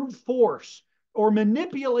 brute force, or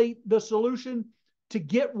manipulate the solution to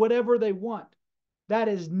get whatever they want. That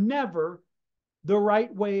is never the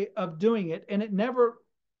right way of doing it, and it never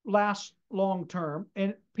lasts long term.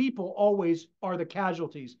 And people always are the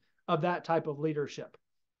casualties of that type of leadership.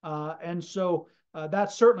 And so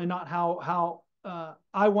that's certainly not how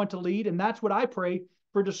I want to lead, and that's what I pray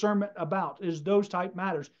for discernment about, is those type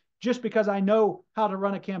matters. Just because I know how to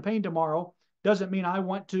run a campaign tomorrow doesn't mean I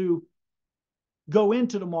want to go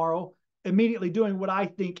into tomorrow immediately doing what I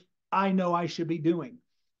think I know I should be doing.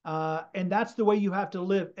 And that's the way you have to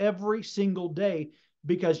live every single day,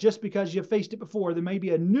 because just because you faced it before, there may be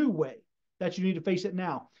a new way that you need to face it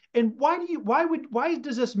now. And why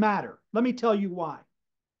does this matter? Let me tell you why.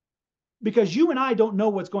 Because you and I don't know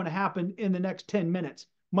what's going to happen in the next 10 minutes,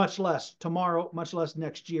 much less tomorrow, much less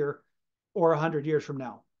next year or 100 years from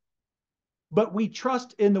now. But we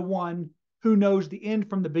trust in the one who knows the end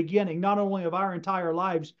from the beginning, not only of our entire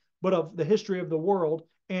lives, but of the history of the world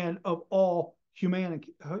and of all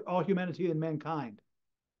humanity and mankind.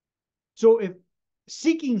 So if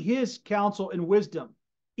seeking his counsel and wisdom,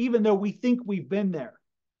 even though we think we've been there,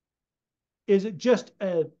 is it just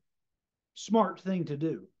a smart thing to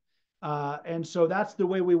do? And so that's the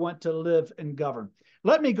way we want to live and govern.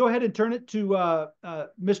 Let me go ahead and turn it to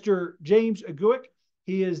Mr. James Aguic.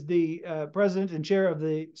 He is the president and chair of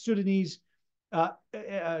the Sudanese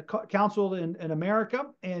Council in America,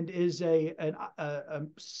 and is a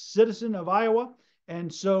citizen of Iowa.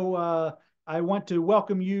 And so I want to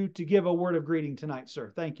welcome you to give a word of greeting tonight,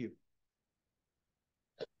 sir. Thank you.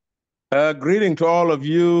 Greeting to all of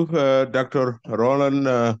you, Dr.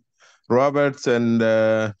 Rollan Roberts,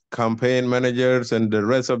 and campaign managers and the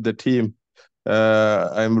rest of the team.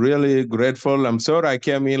 I'm really grateful. I'm sorry I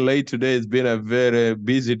came in late today. It's been a very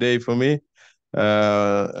busy day for me.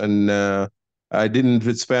 And I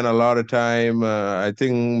didn't spend a lot of time, I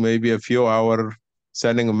think maybe a few hours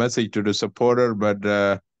sending a message to the supporter, but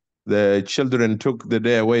the children took the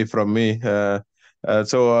day away from me.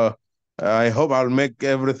 So I hope I'll make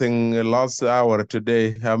everything last hour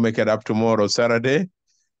today. I'll make it up tomorrow, Saturday.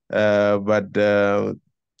 But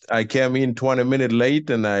I came in 20 minutes late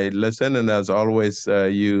and I listened, and as always,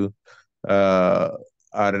 you are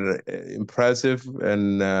impressive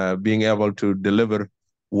and being able to deliver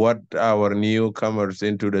what our newcomers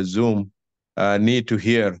into the Zoom need to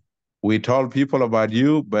hear. We told people about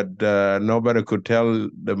you, but nobody could tell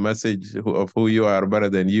the message of who you are better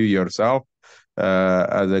than you yourself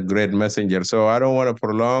as a great messenger. So I don't want to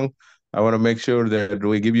prolong. I want to make sure that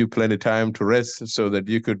we give you plenty of time to rest so that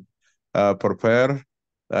you could prepare.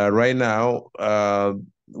 Right now,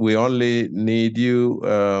 we only need you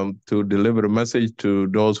to deliver a message to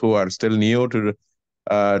those who are still new to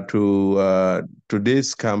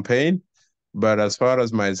this campaign. But as far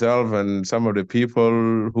as myself and some of the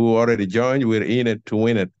people who already joined, we're in it to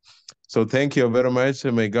win it. So thank you very much.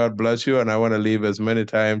 May God bless you. And I want to leave as many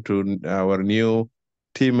time to our new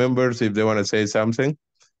team members if they want to say something.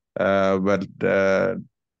 But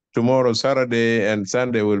tomorrow, Saturday, and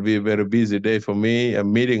Sunday will be a very busy day for me.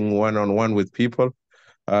 I'm meeting one-on-one with people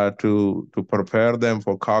to prepare them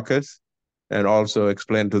for caucus and also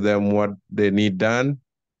explain to them what they need done.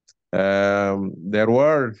 There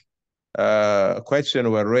were questions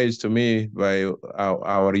were raised to me by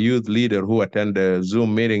our youth leader who attended the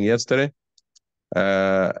Zoom meeting yesterday.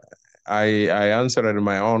 I answered it in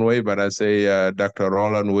my own way, but I say Dr.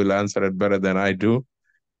 Rollan will answer it better than I do.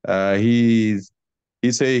 He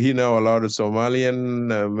say he know a lot of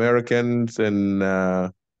Somalian Americans and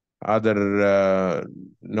other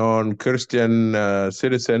non-Christian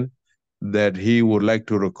citizen that he would like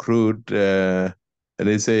to recruit. And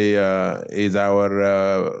they say, is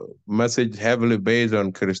our message heavily based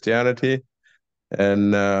on Christianity?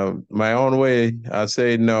 And my own way, I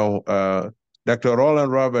say no. Dr. Rollan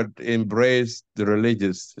Robert embraced the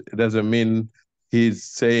religious. It doesn't mean he's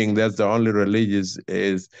saying that's the only religious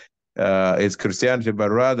is Christianity, but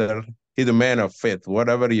rather he's a man of faith.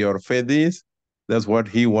 Whatever your faith is, that's what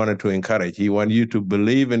he wanted to encourage. He wanted you to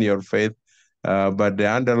believe in your faith. But the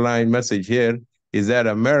underlying message here is that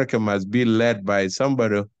America must be led by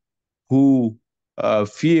somebody who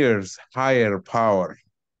fears higher power.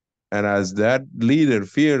 And as that leader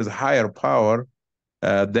fears higher power,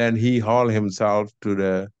 then he hold himself to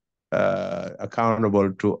the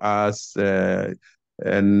accountable to us.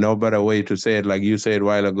 And no better way to say it, like you said a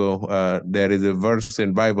while ago, there is a verse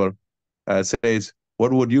in Bible says,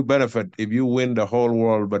 what would you benefit if you win the whole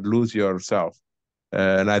world but lose yourself?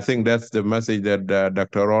 And I think that's the message that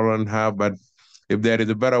Dr. Rollan have. But if there is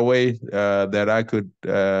a better way that I could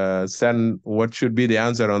send what should be the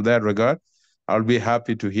answer on that regard, I'll be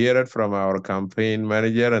happy to hear it from our campaign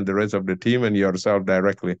manager and the rest of the team and yourself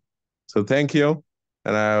directly. So thank you.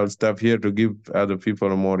 And I'll stop here to give other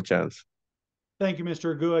people a more chance. Thank you,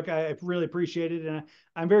 Mr. Aguic. I really appreciate it. And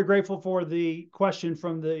I'm very grateful for the question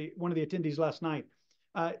from one of the attendees last night.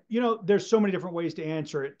 There's so many different ways to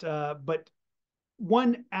answer it, but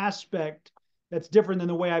one aspect that's different than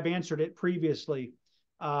the way I've answered it previously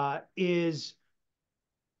is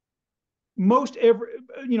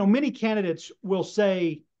many candidates will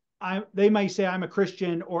say, they may say I'm a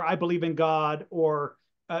Christian or I believe in God, or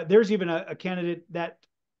there's even a candidate that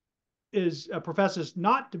professes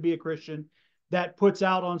not to be a Christian that puts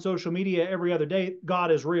out on social media every other day, God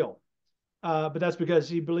is real. But that's because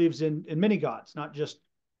he believes in many gods, not just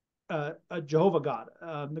a Jehovah God,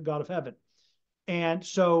 the God of heaven. And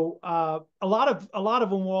so a lot of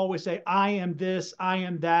them will always say, I am this, I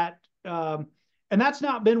am that. And that's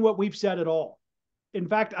not been what we've said at all. In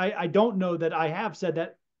fact, I don't know that I have said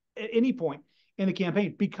that at any point in the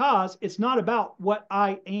campaign, because it's not about what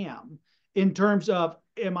I am in terms of,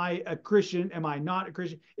 am I a Christian? Am I not a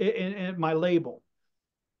Christian? In my label.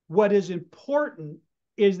 What is important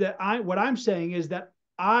is that what I'm saying is that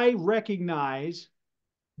I recognize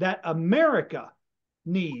that America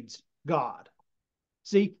needs God.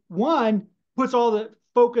 See, one puts all the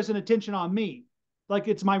focus and attention on me, like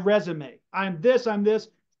it's my resume. I'm this, I'm this.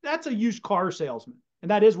 That's a used car salesman.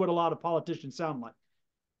 And that is what a lot of politicians sound like.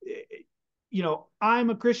 I'm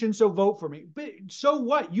a Christian, so vote for me. But so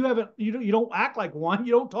what? You don't act like one.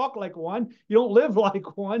 You don't talk like one. You don't live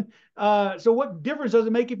like one. So what difference does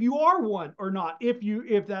it make if you are one or not?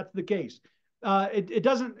 If that's the case, it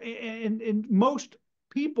doesn't. In most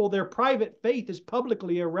people, their private faith is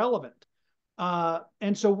publicly irrelevant.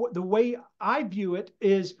 And so the way I view it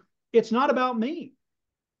is, it's not about me.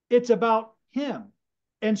 It's about him.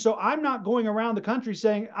 And so I'm not going around the country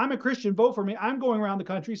saying, I'm a Christian, vote for me. I'm going around the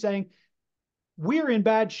country saying, we're in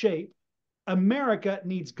bad shape. America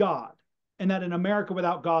needs God, and that an America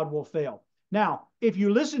without God will fail. Now, if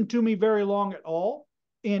you listen to me very long at all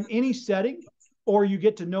in any setting, or you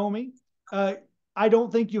get to know me, I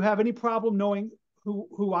don't think you have any problem knowing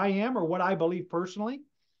who I am or what I believe personally.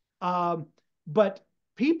 But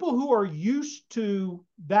people who are used to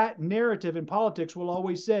that narrative in politics will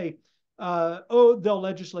always say, they'll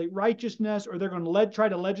legislate righteousness, or they're going to try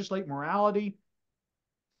to legislate morality.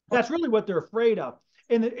 That's really what they're afraid of.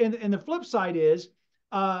 And the flip side is,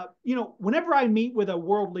 whenever I meet with a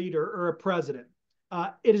world leader or a president,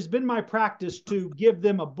 it has been my practice to give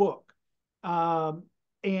them a book.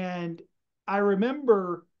 And I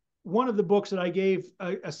remember one of the books that I gave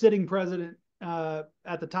a sitting president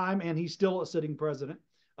at the time, and he's still a sitting president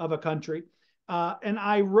of a country. And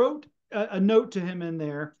I wrote a note to him in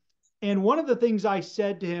there. And one of the things I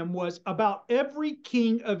said to him was, about every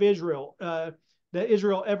king of Israel that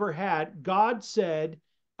Israel ever had, God said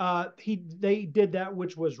they did that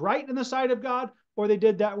which was right in the sight of God, or they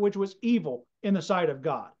did that which was evil in the sight of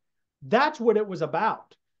God. That's what it was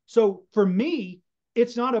about. So for me,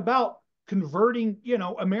 it's not about converting,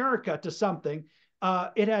 America to something.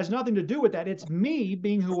 It has nothing to do with that. It's me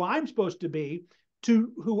being who I'm supposed to be,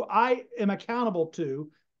 to who I am accountable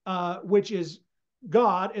to, which is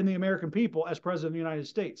God and the American people as president of the United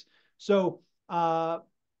States. So,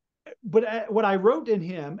 but what I wrote in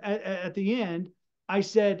him at the end, I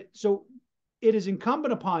said, so it is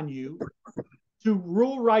incumbent upon you to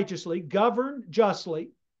rule righteously, govern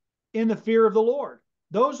justly, in the fear of the Lord.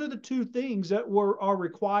 Those are the two things that are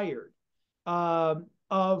required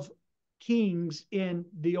of kings in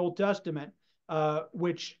the Old Testament,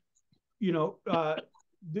 which,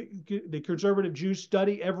 the conservative Jews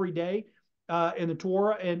study every day in the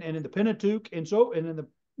Torah and in the Pentateuch, and in the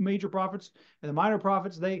major prophets and the minor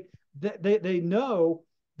prophets. They know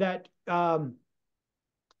that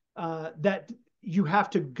that you have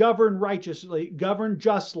to govern righteously, govern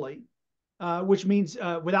justly, which means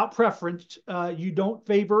without preference. You don't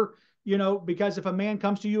favor, because if a man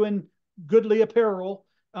comes to you in goodly apparel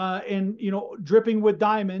and dripping with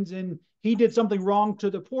diamonds, and he did something wrong to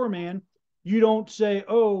the poor man, you don't say,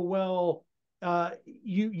 oh well,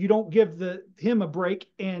 you don't give him a break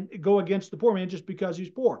and go against the poor man just because he's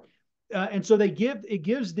poor. And so it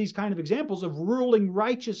gives these kind of examples of ruling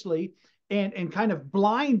righteously and kind of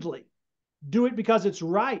blindly. do it because it's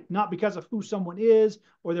right, not because of who someone is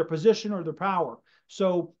or their position or their power.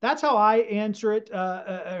 So that's how I answer it,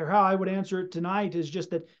 or how I would answer it tonight, is just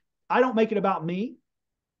that I don't make it about me.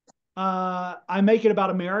 I make it about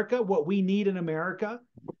America, what we need in America.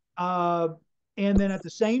 And then at the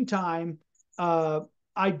same time,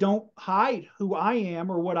 I don't hide who I am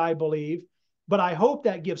or what I believe, but I hope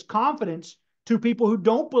that gives confidence to people who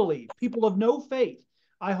don't believe, people of no faith.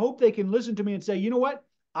 I hope they can listen to me and say, you know what?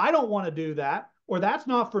 I don't want to do that, or that's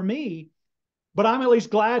not for me, but I'm at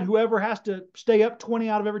least glad whoever has to stay up 20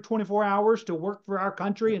 out of every 24 hours to work for our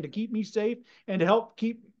country and to keep me safe and to help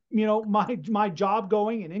keep, my job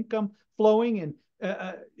going and income flowing, and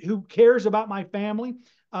who cares about my family.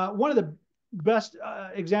 One of the best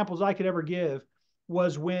examples I could ever give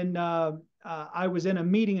was when I was in a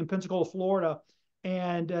meeting in Pensacola, Florida,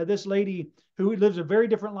 and this lady who lives a very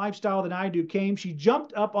different lifestyle than I do came. She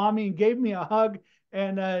jumped up on me and gave me a hug,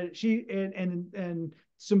 and and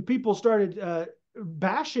some people started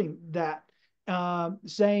bashing that,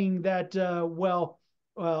 saying that, well,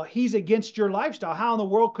 he's against your lifestyle. How in the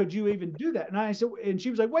world could you even do that? And I said, and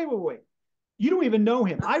she was like, wait. You don't even know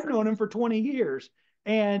him. I've known him for 20 years.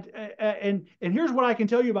 And here's what I can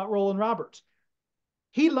tell you about Rollan Roberts.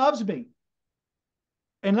 He loves me.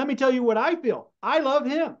 And let me tell you what I feel. I love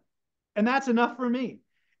him. And that's enough for me.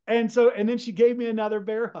 And then she gave me another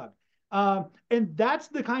bear hug. And that's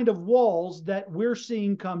the kind of walls that we're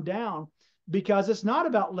seeing come down, because it's not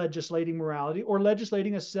about legislating morality or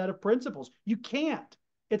legislating a set of principles. You can't.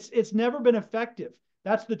 It's never been effective.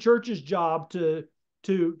 That's the church's job to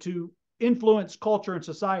influence culture and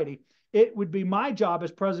society. It would be my job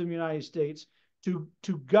as president of the United States to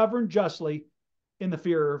govern justly in the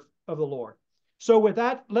fear of the Lord. So with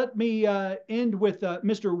that, let me end with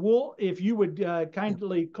Mr. Wool, if you would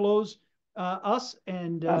kindly close us.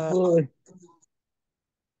 And absolutely.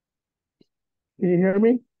 Can you hear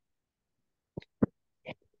me?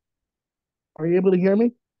 Are you able to hear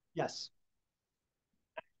me? Yes.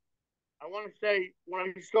 I want to say, when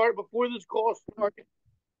I started, before this call started,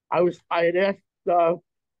 I had asked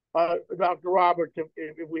Dr. Roberts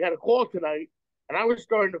if we had a call tonight, and I was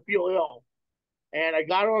starting to feel ill. And I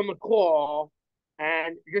got on the call,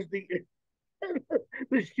 and just the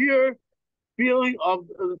sheer feeling of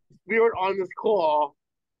the spirit on this call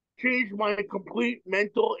changed my complete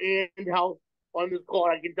mental and health on this call.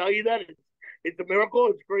 I can tell you that it's a miracle.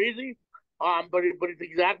 It's crazy, but it's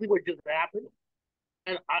exactly what just happened.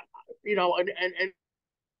 And I, and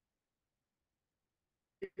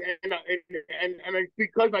it's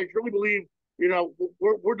because I truly believe,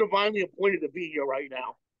 we're divinely appointed to be here right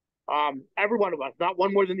now. Every one of us, not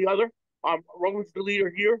one more than the other. Roman's the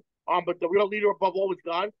leader here, but the real leader above all is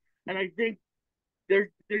God. And I think there's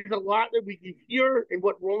a lot that we can hear in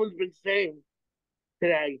what Roman's been saying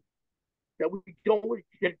today, that we don't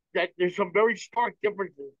that there's some very stark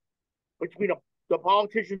differences between the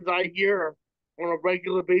politicians I hear on a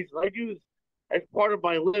regular basis. I do this as part of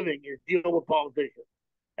my living, is dealing with politicians.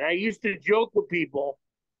 And I used to joke with people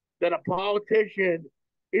that a politician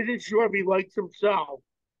isn't sure if he likes himself,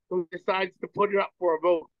 who decides to put it up for a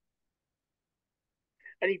vote.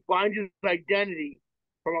 And he finds his identity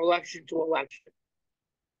from election to election.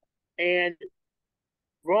 And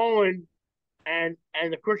Rollan and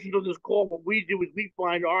the Christians of this call, what we do is we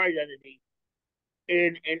find our identity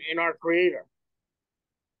in our Creator.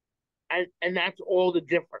 And that's all the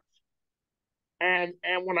difference. And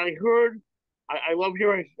when I heard, I love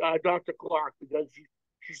hearing Dr. Clark, because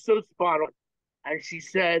she's so spot on. And she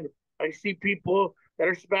said, I see people that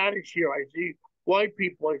are Spanish here. I see white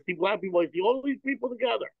people. I see black people. I see all these people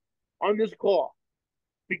together on this call,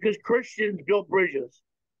 because Christians build bridges.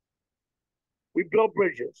 We build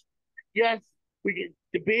bridges. Yes, we can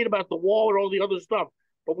debate about the wall and all the other stuff,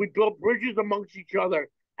 but we build bridges amongst each other.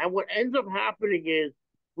 And what ends up happening is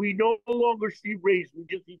we no longer see race. We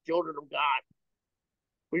just see children of God.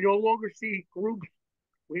 We no longer see groups.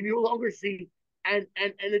 We no longer see, and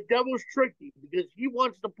the devil's tricky, because he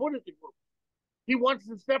wants to put us in groups. He wants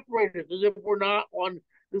to separate us as if we're not on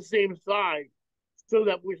the same side, so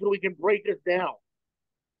we can break us down.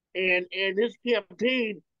 And this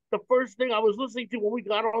campaign, the first thing I was listening to when we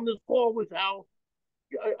got on this call was how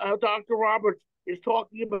Dr. Roberts is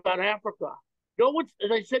talking about Africa.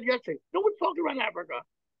 As I said yesterday, no one's talking about Africa.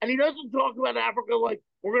 And he doesn't talk about Africa like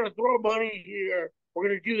we're going to throw money here, we're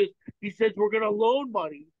going to do this. He says we're going to loan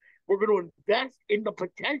money, we're going to invest in the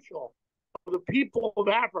potential of the people of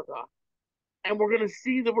Africa, and we're going to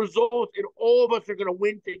see the results, and all of us are going to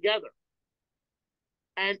win together.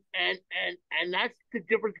 And that's the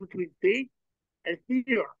difference between faith and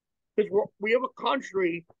fear, because we have a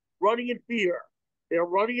country running in fear. They're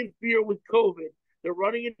running in fear with COVID. They're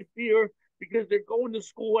running in fear because they're going to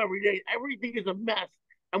school every day. Everything is a mess.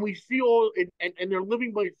 And we see and they're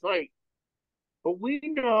living by sight. But we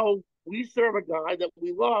know we serve a God that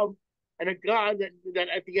we love and a God that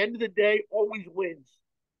at the end of the day always wins.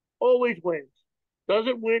 Always wins.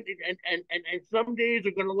 Doesn't win. And some days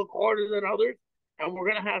are going to look harder than others. And we're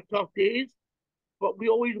going to have tough days. But we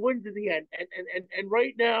always win to the end. And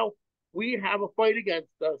right now, we have a fight against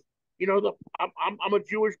us. You know, I'm a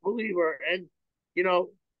Jewish believer. And, you know,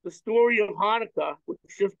 the story of Hanukkah, which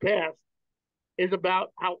just passed, is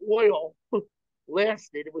about how oil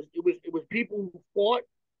lasted. It was people who fought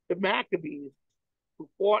the Maccabees, who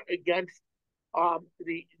fought against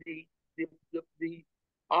the the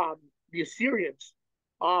the Assyrians,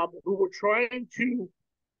 who were trying to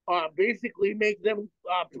basically make them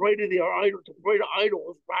pray to pray to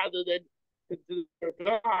idols rather than to their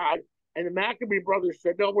God. And the Maccabee brothers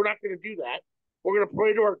said, "No, we're not going to do that. We're going to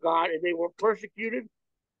pray to our God." And they were persecuted,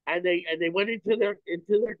 and they went into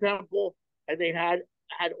their temple, and they had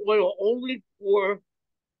oil only for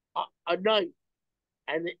a night,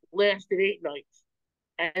 and it lasted 8 nights.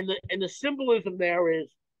 And the symbolism there is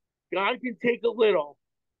God can take a little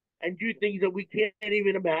and do things that we can't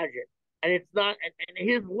even imagine. And it's not, and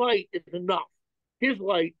his light is enough. His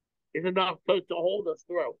light is enough to hold us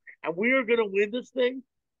through. And we are going to win this thing.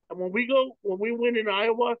 And when we win in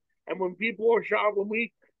Iowa, and when people are shocked, when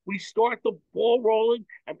we start the ball rolling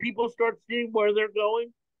and people start seeing where they're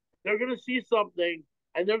going to see something,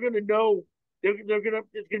 and they're going to know it's going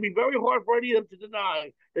to be very hard for any of them to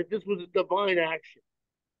deny that this was a divine action.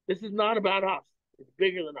 This is not about us. It's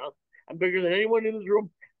bigger than us. I'm bigger than anyone in this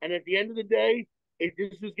room. And at the end of the day, this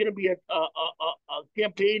is going to be a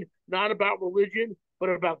campaign not about religion, but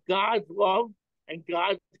about God's love and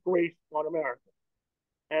God's grace on America.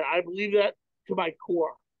 And I believe that to my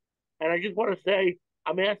core. And I just want to say,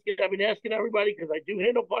 I've been asking everybody, because I do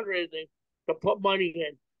handle fundraising, to put money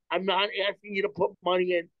in. I'm not asking you to put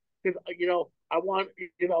money in because, I want,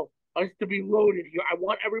 us to be loaded here. I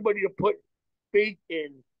want everybody to put faith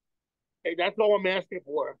in. And that's all I'm asking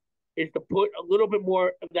for, is to put a little bit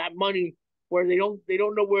more of that money where they don't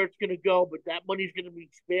know where it's going to go, but that money is going to be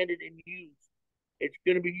expanded and used. It's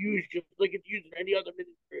going to be used just like it's used in any other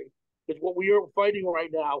ministry. Because what we are fighting right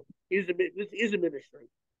now this is a ministry.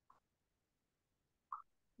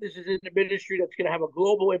 This is a ministry that's going to have a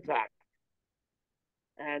global impact.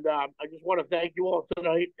 And I just want to thank you all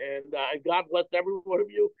tonight, and God bless every one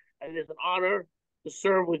of you. And it's an honor to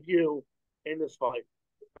serve with you in this fight.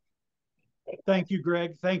 Thank you,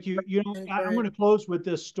 Greg. Thank you. I'm going to close with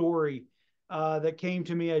this story that came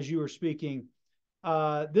to me as you were speaking.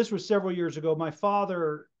 This was several years ago. My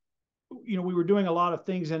father, we were doing a lot of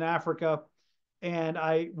things in Africa, and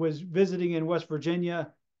I was visiting in West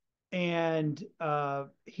Virginia, and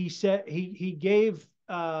he said he gave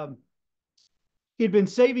he'd been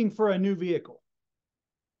saving for a new vehicle,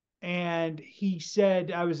 and he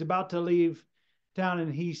said, I was about to leave town,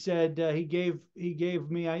 and he said he gave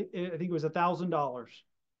me, I think it was $1,000,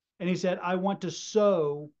 and he said, I want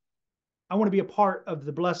to be a part of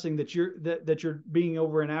the blessing that you're being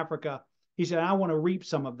over in Africa. He said, I want to reap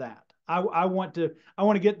some of that. I want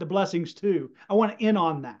to get the blessings too. I want to in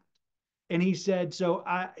on that. And he said,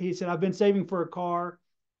 I've been saving for a car.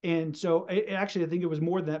 And so actually, I think it was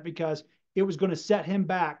more than that, because it was going to set him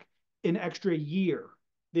back an extra year,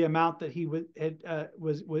 the amount that he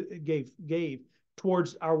gave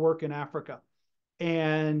towards our work in Africa.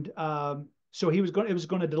 And so it was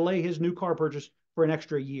going to delay his new car purchase for an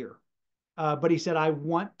extra year. But he said, I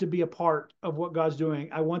want to be a part of what God's doing.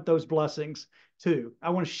 I want those blessings too. I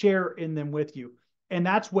want to share in them with you. And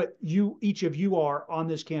that's what each of you are on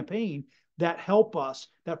this campaign, that help us,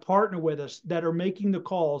 that partner with us, that are making the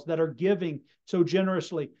calls, that are giving so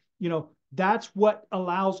generously. That's what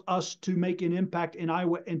allows us to make an impact in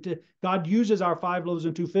Iowa. And God uses our 5 loaves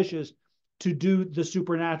and 2 fishes to do the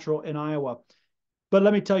supernatural in Iowa. But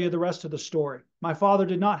let me tell you the rest of the story. My father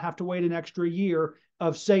did not have to wait an extra year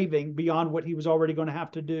of saving beyond what he was already going to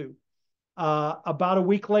have to do. About a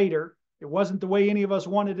week later, it wasn't the way any of us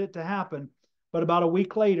wanted it to happen, but about a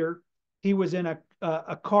week later, he was in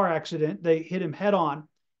a car accident. They hit him head on,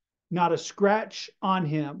 not a scratch on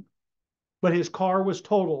him, but his car was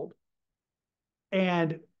totaled.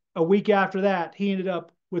 And a week after that, he ended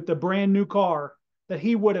up with a brand new car that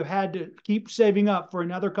he would have had to keep saving up for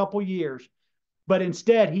another couple years. But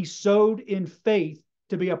instead, he sowed in faith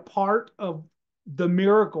to be a part of the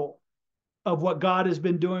miracle of what God has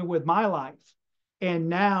been doing with my life. And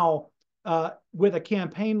now, with a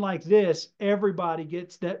campaign like this, everybody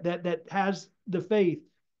gets that has the faith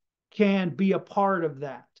can be a part of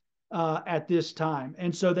that. at this time.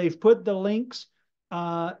 And so they've put the links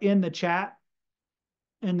in the chat,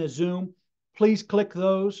 in the Zoom. Please click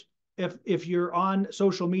those. If you're on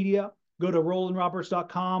social media, go to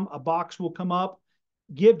rollanroberts.com. A box will come up.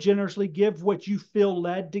 Give generously. Give what you feel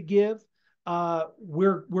led to give.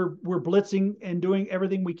 We're blitzing and doing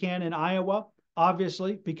everything we can in Iowa,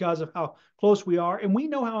 obviously, because of how close we are, and we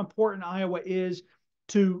know how important Iowa is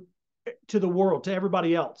to the world, to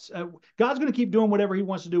everybody else. God's going to keep doing whatever he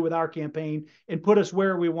wants to do with our campaign and put us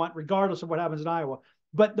where we want, regardless of what happens in Iowa.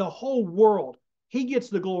 But the whole world, he gets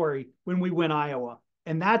the glory when we win Iowa.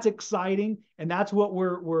 And that's exciting. And that's what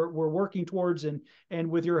we're working towards. And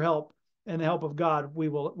with your help and the help of God, we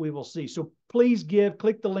will see. So please give,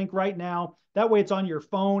 click the link right now. That way it's on your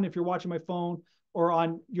phone, if you're watching my phone, or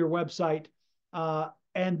on your website.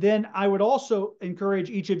 And then I would also encourage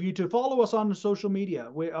each of you to follow us on the social media.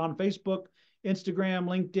 We're on Facebook, Instagram,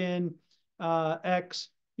 LinkedIn, X,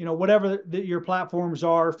 whatever your platforms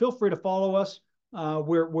are. Feel free to follow us.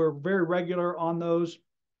 We're very regular on those.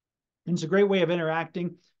 And it's a great way of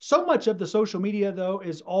interacting. So much of the social media, though,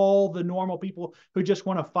 is all the normal people who just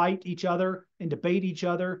want to fight each other and debate each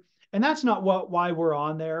other. And that's not why we're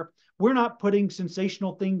on there. We're not putting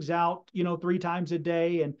sensational things out, 3 times a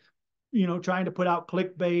day and trying to put out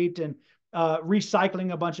clickbait and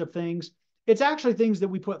recycling a bunch of things. It's actually things that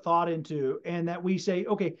we put thought into, and that we say,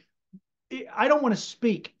 okay, I don't want to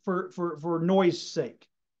speak for noise sake.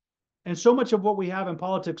 And so much of what we have in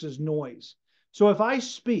politics is noise. So if I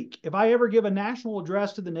speak, if I ever give a national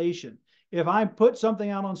address to the nation, if I put something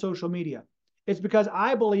out on social media, it's because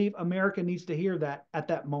I believe America needs to hear that at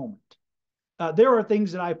that moment. There are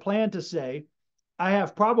things that I plan to say. I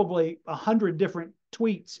have probably 100 different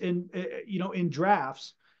tweets in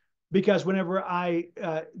drafts, because whenever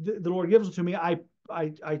the Lord gives it to me, I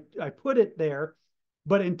put it there.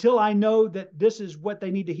 But until I know that this is what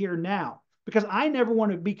they need to hear now, because I never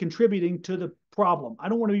want to be contributing to the problem. I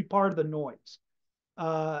don't want to be part of the noise.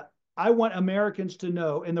 I want Americans to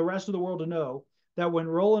know, and the rest of the world to know, that when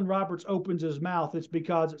Rollan Roberts opens his mouth, it's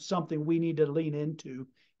because it's something we need to lean into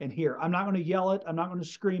and hear. I'm not going to yell it. I'm not going to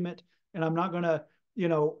scream it. And I'm not going to,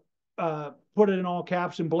 put it in all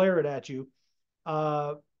caps and blare it at you.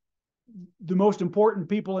 The most important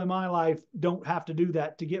people in my life don't have to do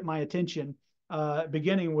that to get my attention,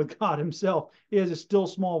 beginning with God himself. He has a still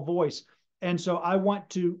small voice. And so I want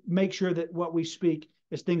to make sure that what we speak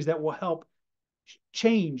is things that will help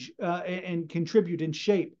change and contribute and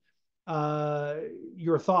shape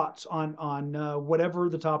your thoughts on whatever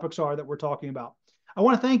the topics are that we're talking about. I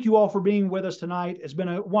want to thank you all for being with us tonight. It's been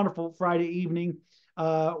a wonderful Friday evening.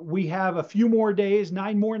 We have a few more days,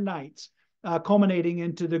 9 more nights, culminating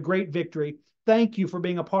into the great victory. Thank you for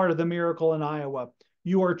being a part of the miracle in Iowa.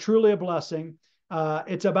 You are truly a blessing.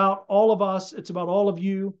 It's about all of us. It's about all of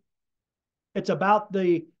you. It's about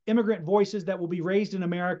the immigrant voices that will be raised in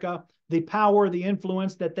America, the power, the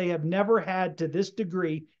influence that they have never had to this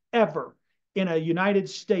degree ever in a United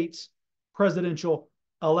States presidential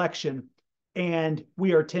election. And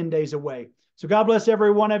we are 10 days away. So God bless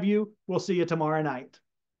every one of you. We'll see you tomorrow night.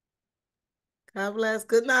 God bless.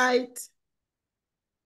 Good night.